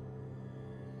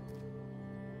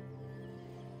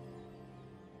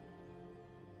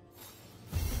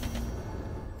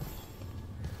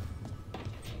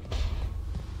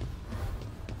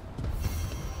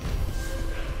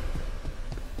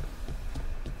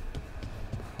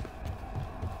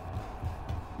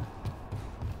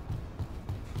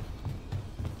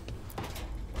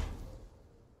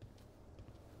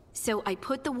 So I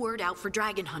put the word out for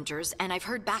dragon hunters, and I've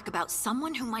heard back about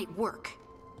someone who might work.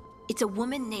 It's a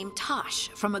woman named Tosh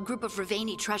from a group of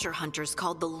Ravani treasure hunters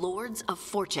called the Lords of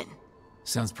Fortune.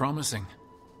 Sounds promising.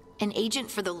 An agent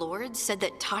for the Lords said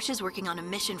that Tosh is working on a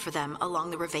mission for them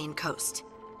along the Ravane coast.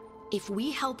 If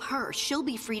we help her, she'll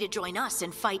be free to join us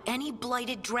and fight any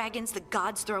blighted dragons the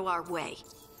gods throw our way.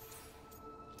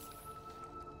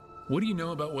 What do you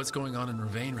know about what's going on in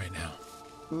Ravane right now?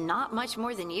 Not much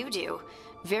more than you do.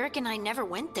 Varric and I never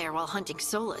went there while hunting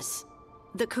Solus.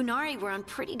 The Kunari were on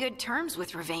pretty good terms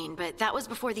with Ravane, but that was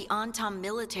before the Antam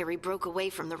military broke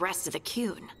away from the rest of the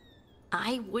Qun.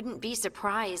 I wouldn't be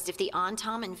surprised if the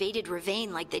Antam invaded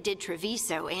Ravane like they did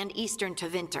Treviso and Eastern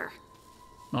Tevinter.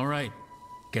 All right.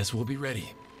 Guess we'll be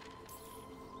ready.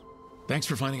 Thanks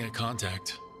for finding a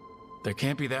contact. There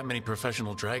can't be that many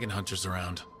professional dragon hunters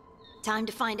around. Time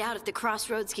to find out if the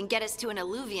crossroads can get us to an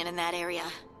alluvion in that area.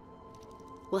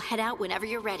 We'll head out whenever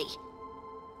you're ready.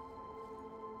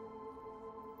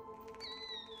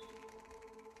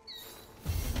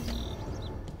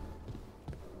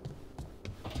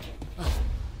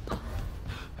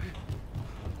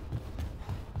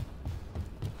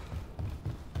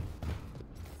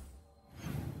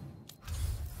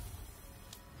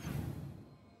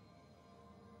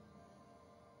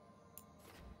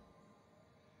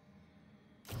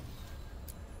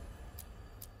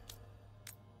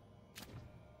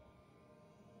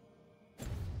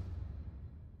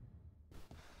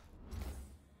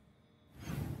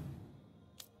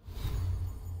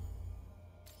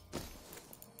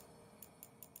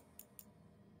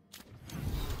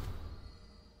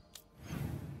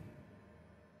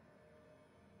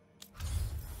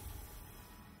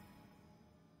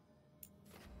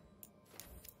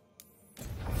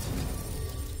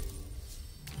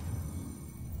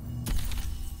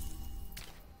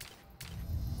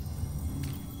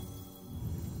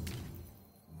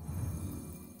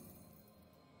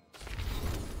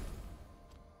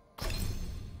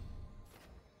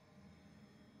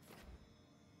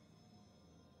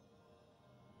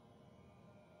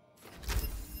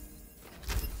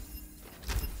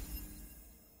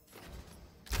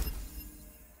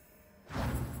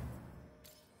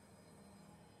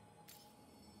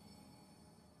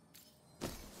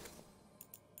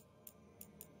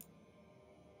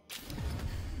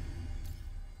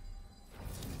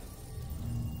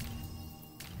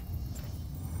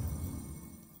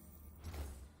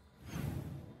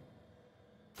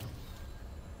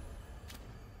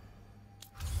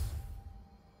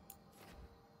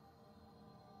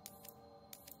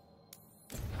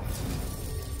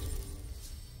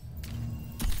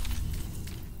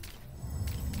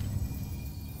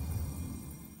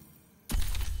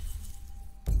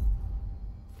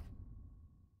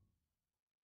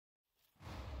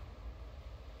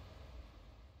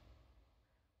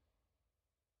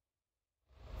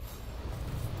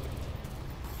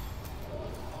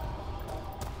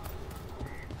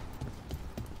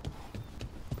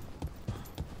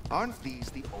 Aren't these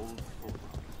the old folk?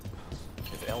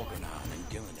 If Elgrenheim and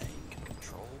Gillenane can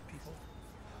control people,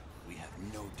 we have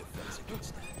no defense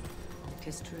against them.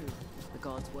 'Tis true. The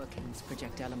gods' workings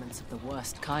project elements of the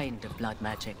worst kind of blood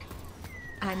magic.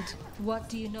 And what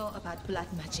do you know about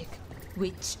blood magic?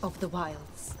 Witch of the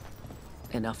Wilds?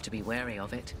 Enough to be wary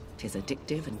of it. 'Tis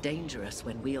addictive and dangerous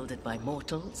when wielded by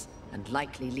mortals, and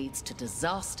likely leads to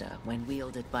disaster when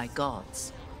wielded by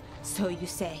gods. So you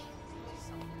say.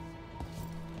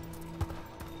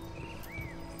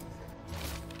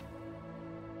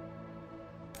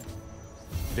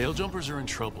 Veil Jumpers are in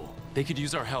trouble. They could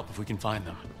use our help if we can find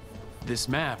them. This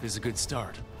map is a good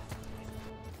start.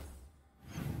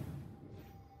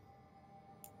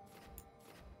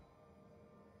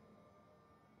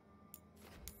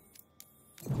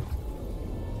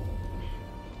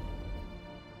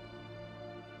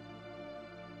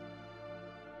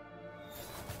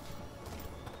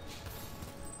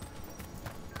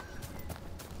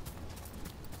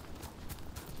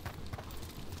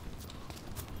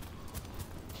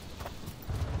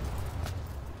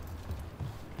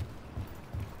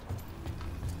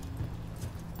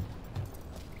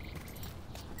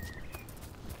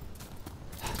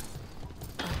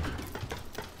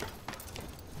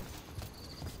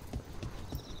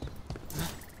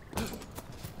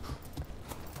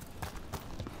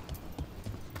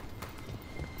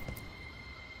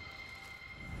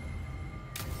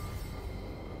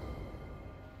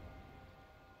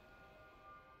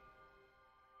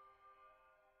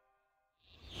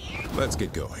 Let's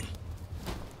get going.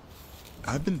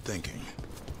 I've been thinking.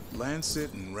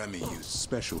 Lancet and Remy used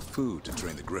special food to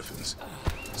train the griffins.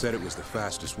 Said it was the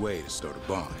fastest way to start a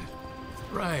bond.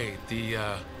 Right,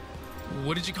 the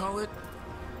What did you call it?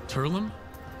 Turlum?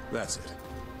 That's it.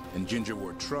 And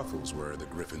gingerwort truffles were the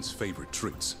Griffin's favorite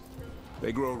treats.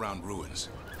 They grow around ruins.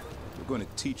 We're going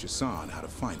to teach Hassan how to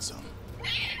find some.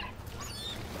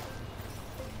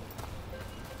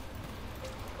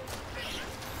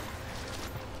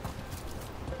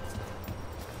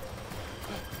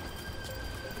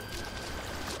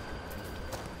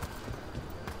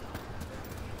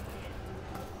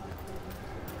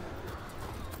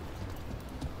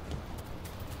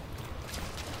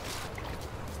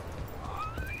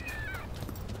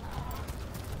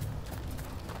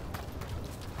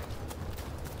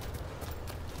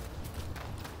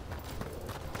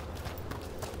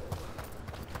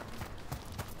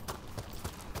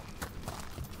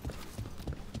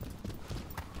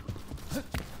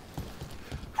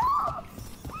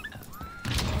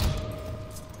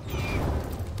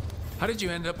 How did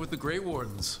you end up with the Grey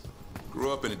Wardens?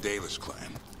 Grew up in a Dalish clan.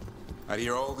 I'd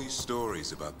hear all these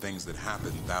stories about things that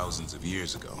happened thousands of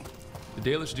years ago. The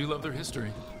Dalish do love their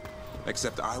history.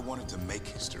 Except I wanted to make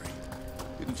history.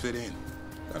 Didn't fit in.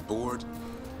 Got bored,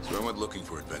 so I went looking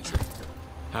for adventure.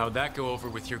 How'd that go over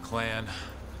with your clan?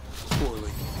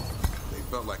 Poorly. They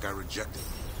felt like I rejected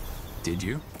them. Did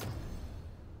you?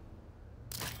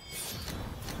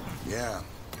 Yeah,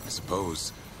 I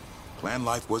suppose. Clan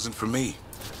life wasn't for me.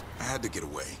 I had to get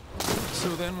away.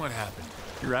 So then what happened?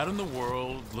 You're out in the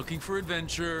world, looking for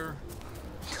adventure.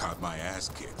 Got my ass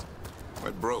kicked.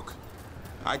 Went broke.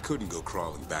 I couldn't go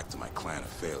crawling back to my clan a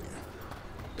failure.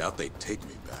 Doubt they'd take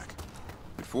me back.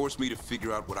 It forced me to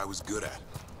figure out what I was good at.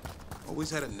 Always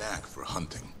had a knack for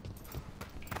hunting.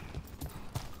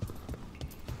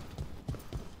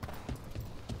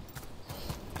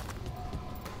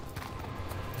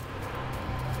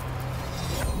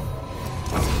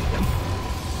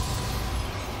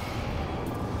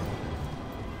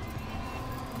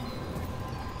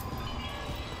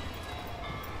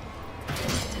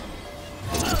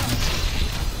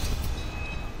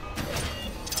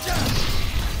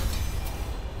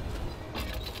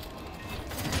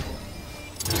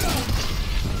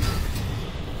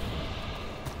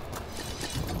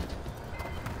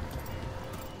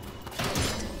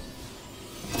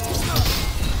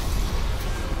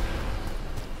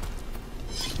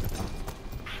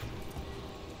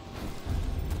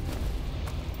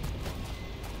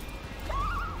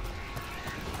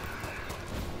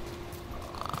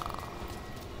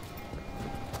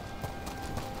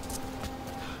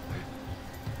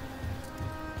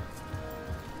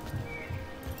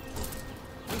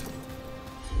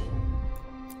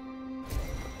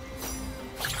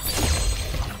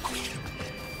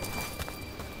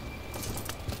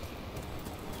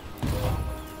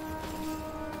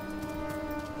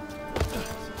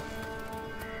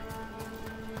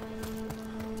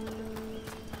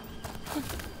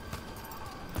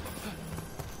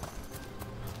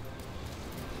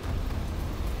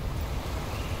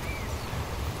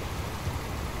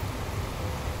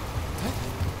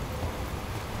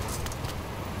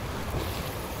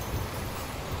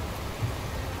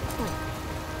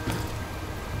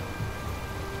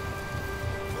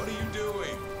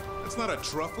 That's not a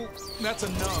truffle. That's a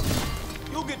nub.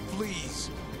 You'll get fleas.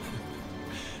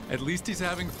 At least he's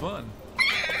having fun.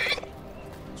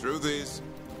 Truth is,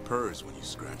 purrs when you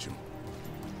scratch him.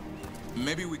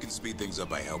 Maybe we can speed things up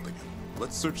by helping him.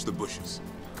 Let's search the bushes.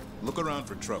 Look around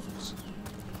for truffles.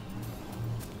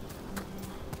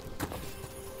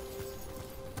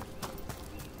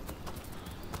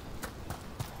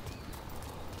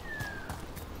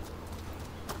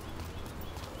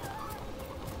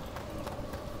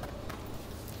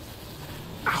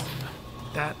 Ow!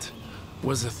 That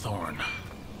was a thorn.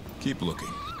 Keep looking.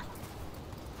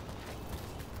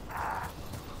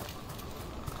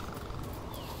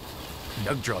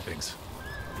 Nug droppings.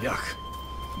 Yuck.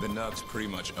 The nugs pretty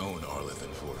much own Arlithan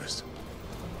Forest.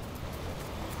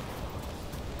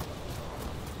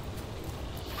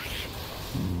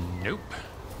 Nope.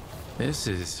 This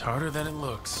is harder than it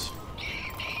looks.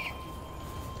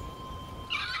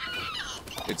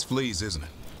 It's fleas, isn't it?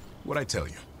 What'd I tell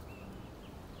you?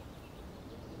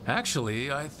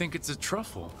 Actually, I think it's a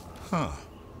truffle. Huh.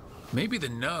 Maybe the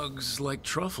nugs like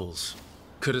truffles.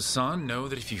 Could Hassan know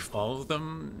that if you follow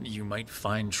them, you might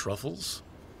find truffles?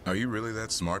 Are you really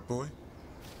that smart, boy?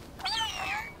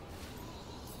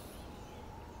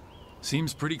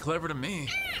 Seems pretty clever to me.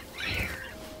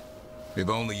 If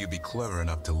only you'd be clever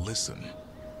enough to listen.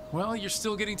 Well, you're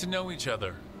still getting to know each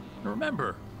other.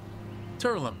 Remember,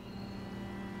 Turlum.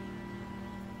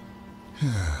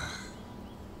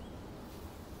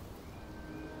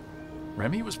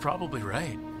 Remy was probably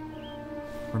right.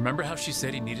 Remember how she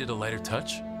said he needed a lighter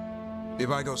touch? If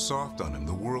I go soft on him,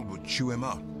 the world would chew him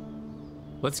up.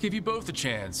 Let's give you both a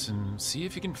chance and see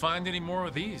if you can find any more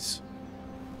of these.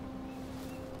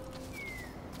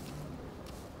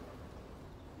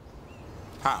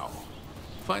 How?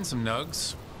 Find some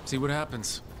nugs, see what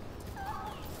happens.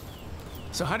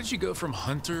 So how did you go from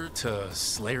hunter to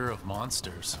slayer of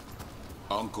monsters?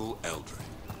 Uncle Eldred.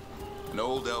 An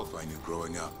old elf I knew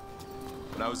growing up.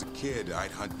 When I was a kid, I'd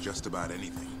hunt just about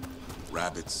anything.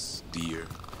 Rabbits, deer,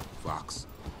 fox.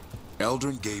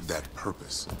 Eldred gave that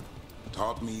purpose.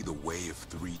 Taught me the way of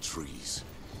 3 trees.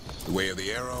 The way of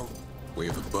the arrow, way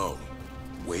of the bow,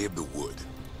 way of the wood.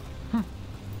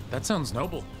 That sounds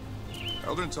noble.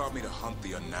 Eldred taught me to hunt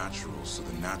the unnatural so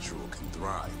the natural can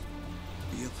thrive.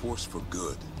 Be a force for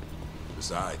good.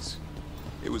 Besides,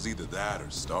 it was either that or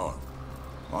starve.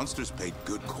 Monsters paid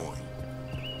good coin.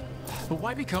 But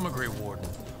why become a Grey Warden?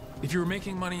 If you were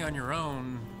making money on your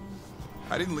own...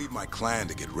 I didn't leave my clan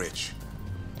to get rich.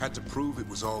 Had to prove it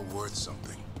was all worth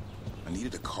something. I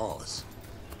needed a cause.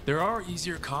 There are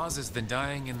easier causes than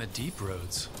dying in the deep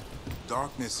roads.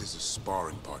 Darkness is a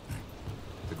sparring partner.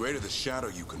 The greater the shadow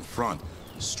you confront,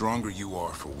 the stronger you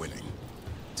are for winning.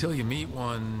 Till you meet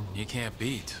one you can't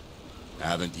beat.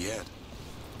 Haven't yet.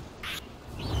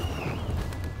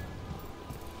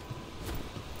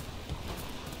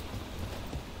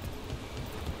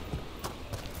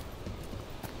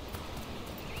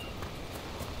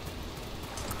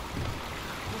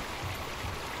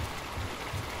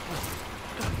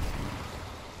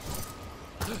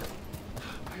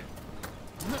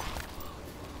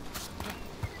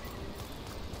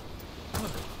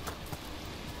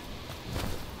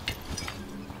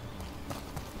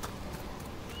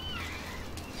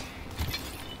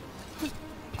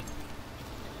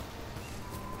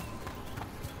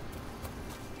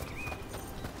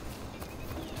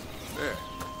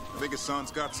 I think Hassan's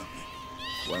got something.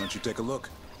 Why don't you take a look?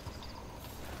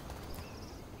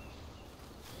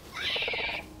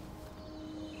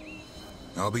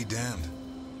 I'll be damned.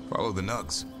 Follow the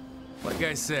nugs. Like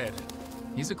I said,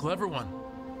 he's a clever one.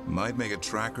 Might make a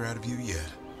tracker out of you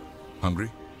yet.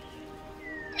 Hungry?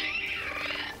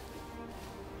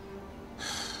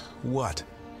 What?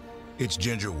 It's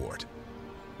gingerwort.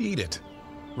 Eat it.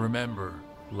 Remember,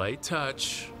 light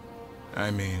touch.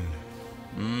 I mean,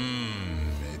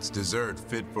 it's dessert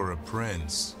fit for a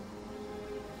prince.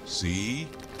 See?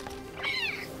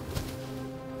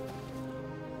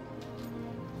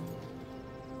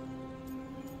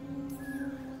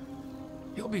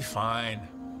 He'll be fine.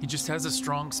 He just has a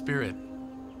strong spirit.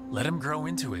 Let him grow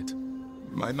into it.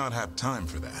 Might not have time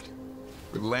for that.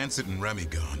 With Lancet and Remy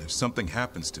gone, if something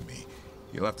happens to me,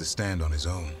 he'll have to stand on his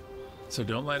own. So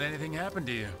don't let anything happen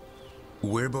to you.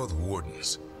 We're both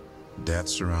wardens.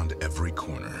 Death's around every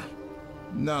corner.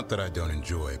 Not that I don't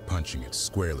enjoy punching it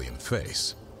squarely in the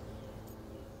face.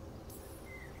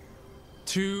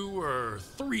 2 or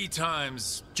 3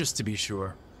 times, just to be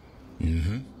sure.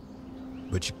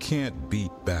 But you can't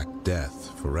beat back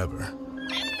death forever.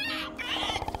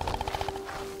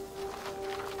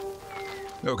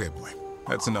 Okay, boy.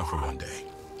 That's enough for one day.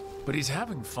 But he's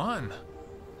having fun.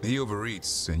 He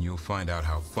overeats, and you'll find out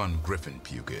how fun griffin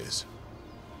puke is.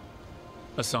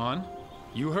 Hassan,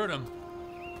 you heard him.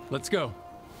 Let's go.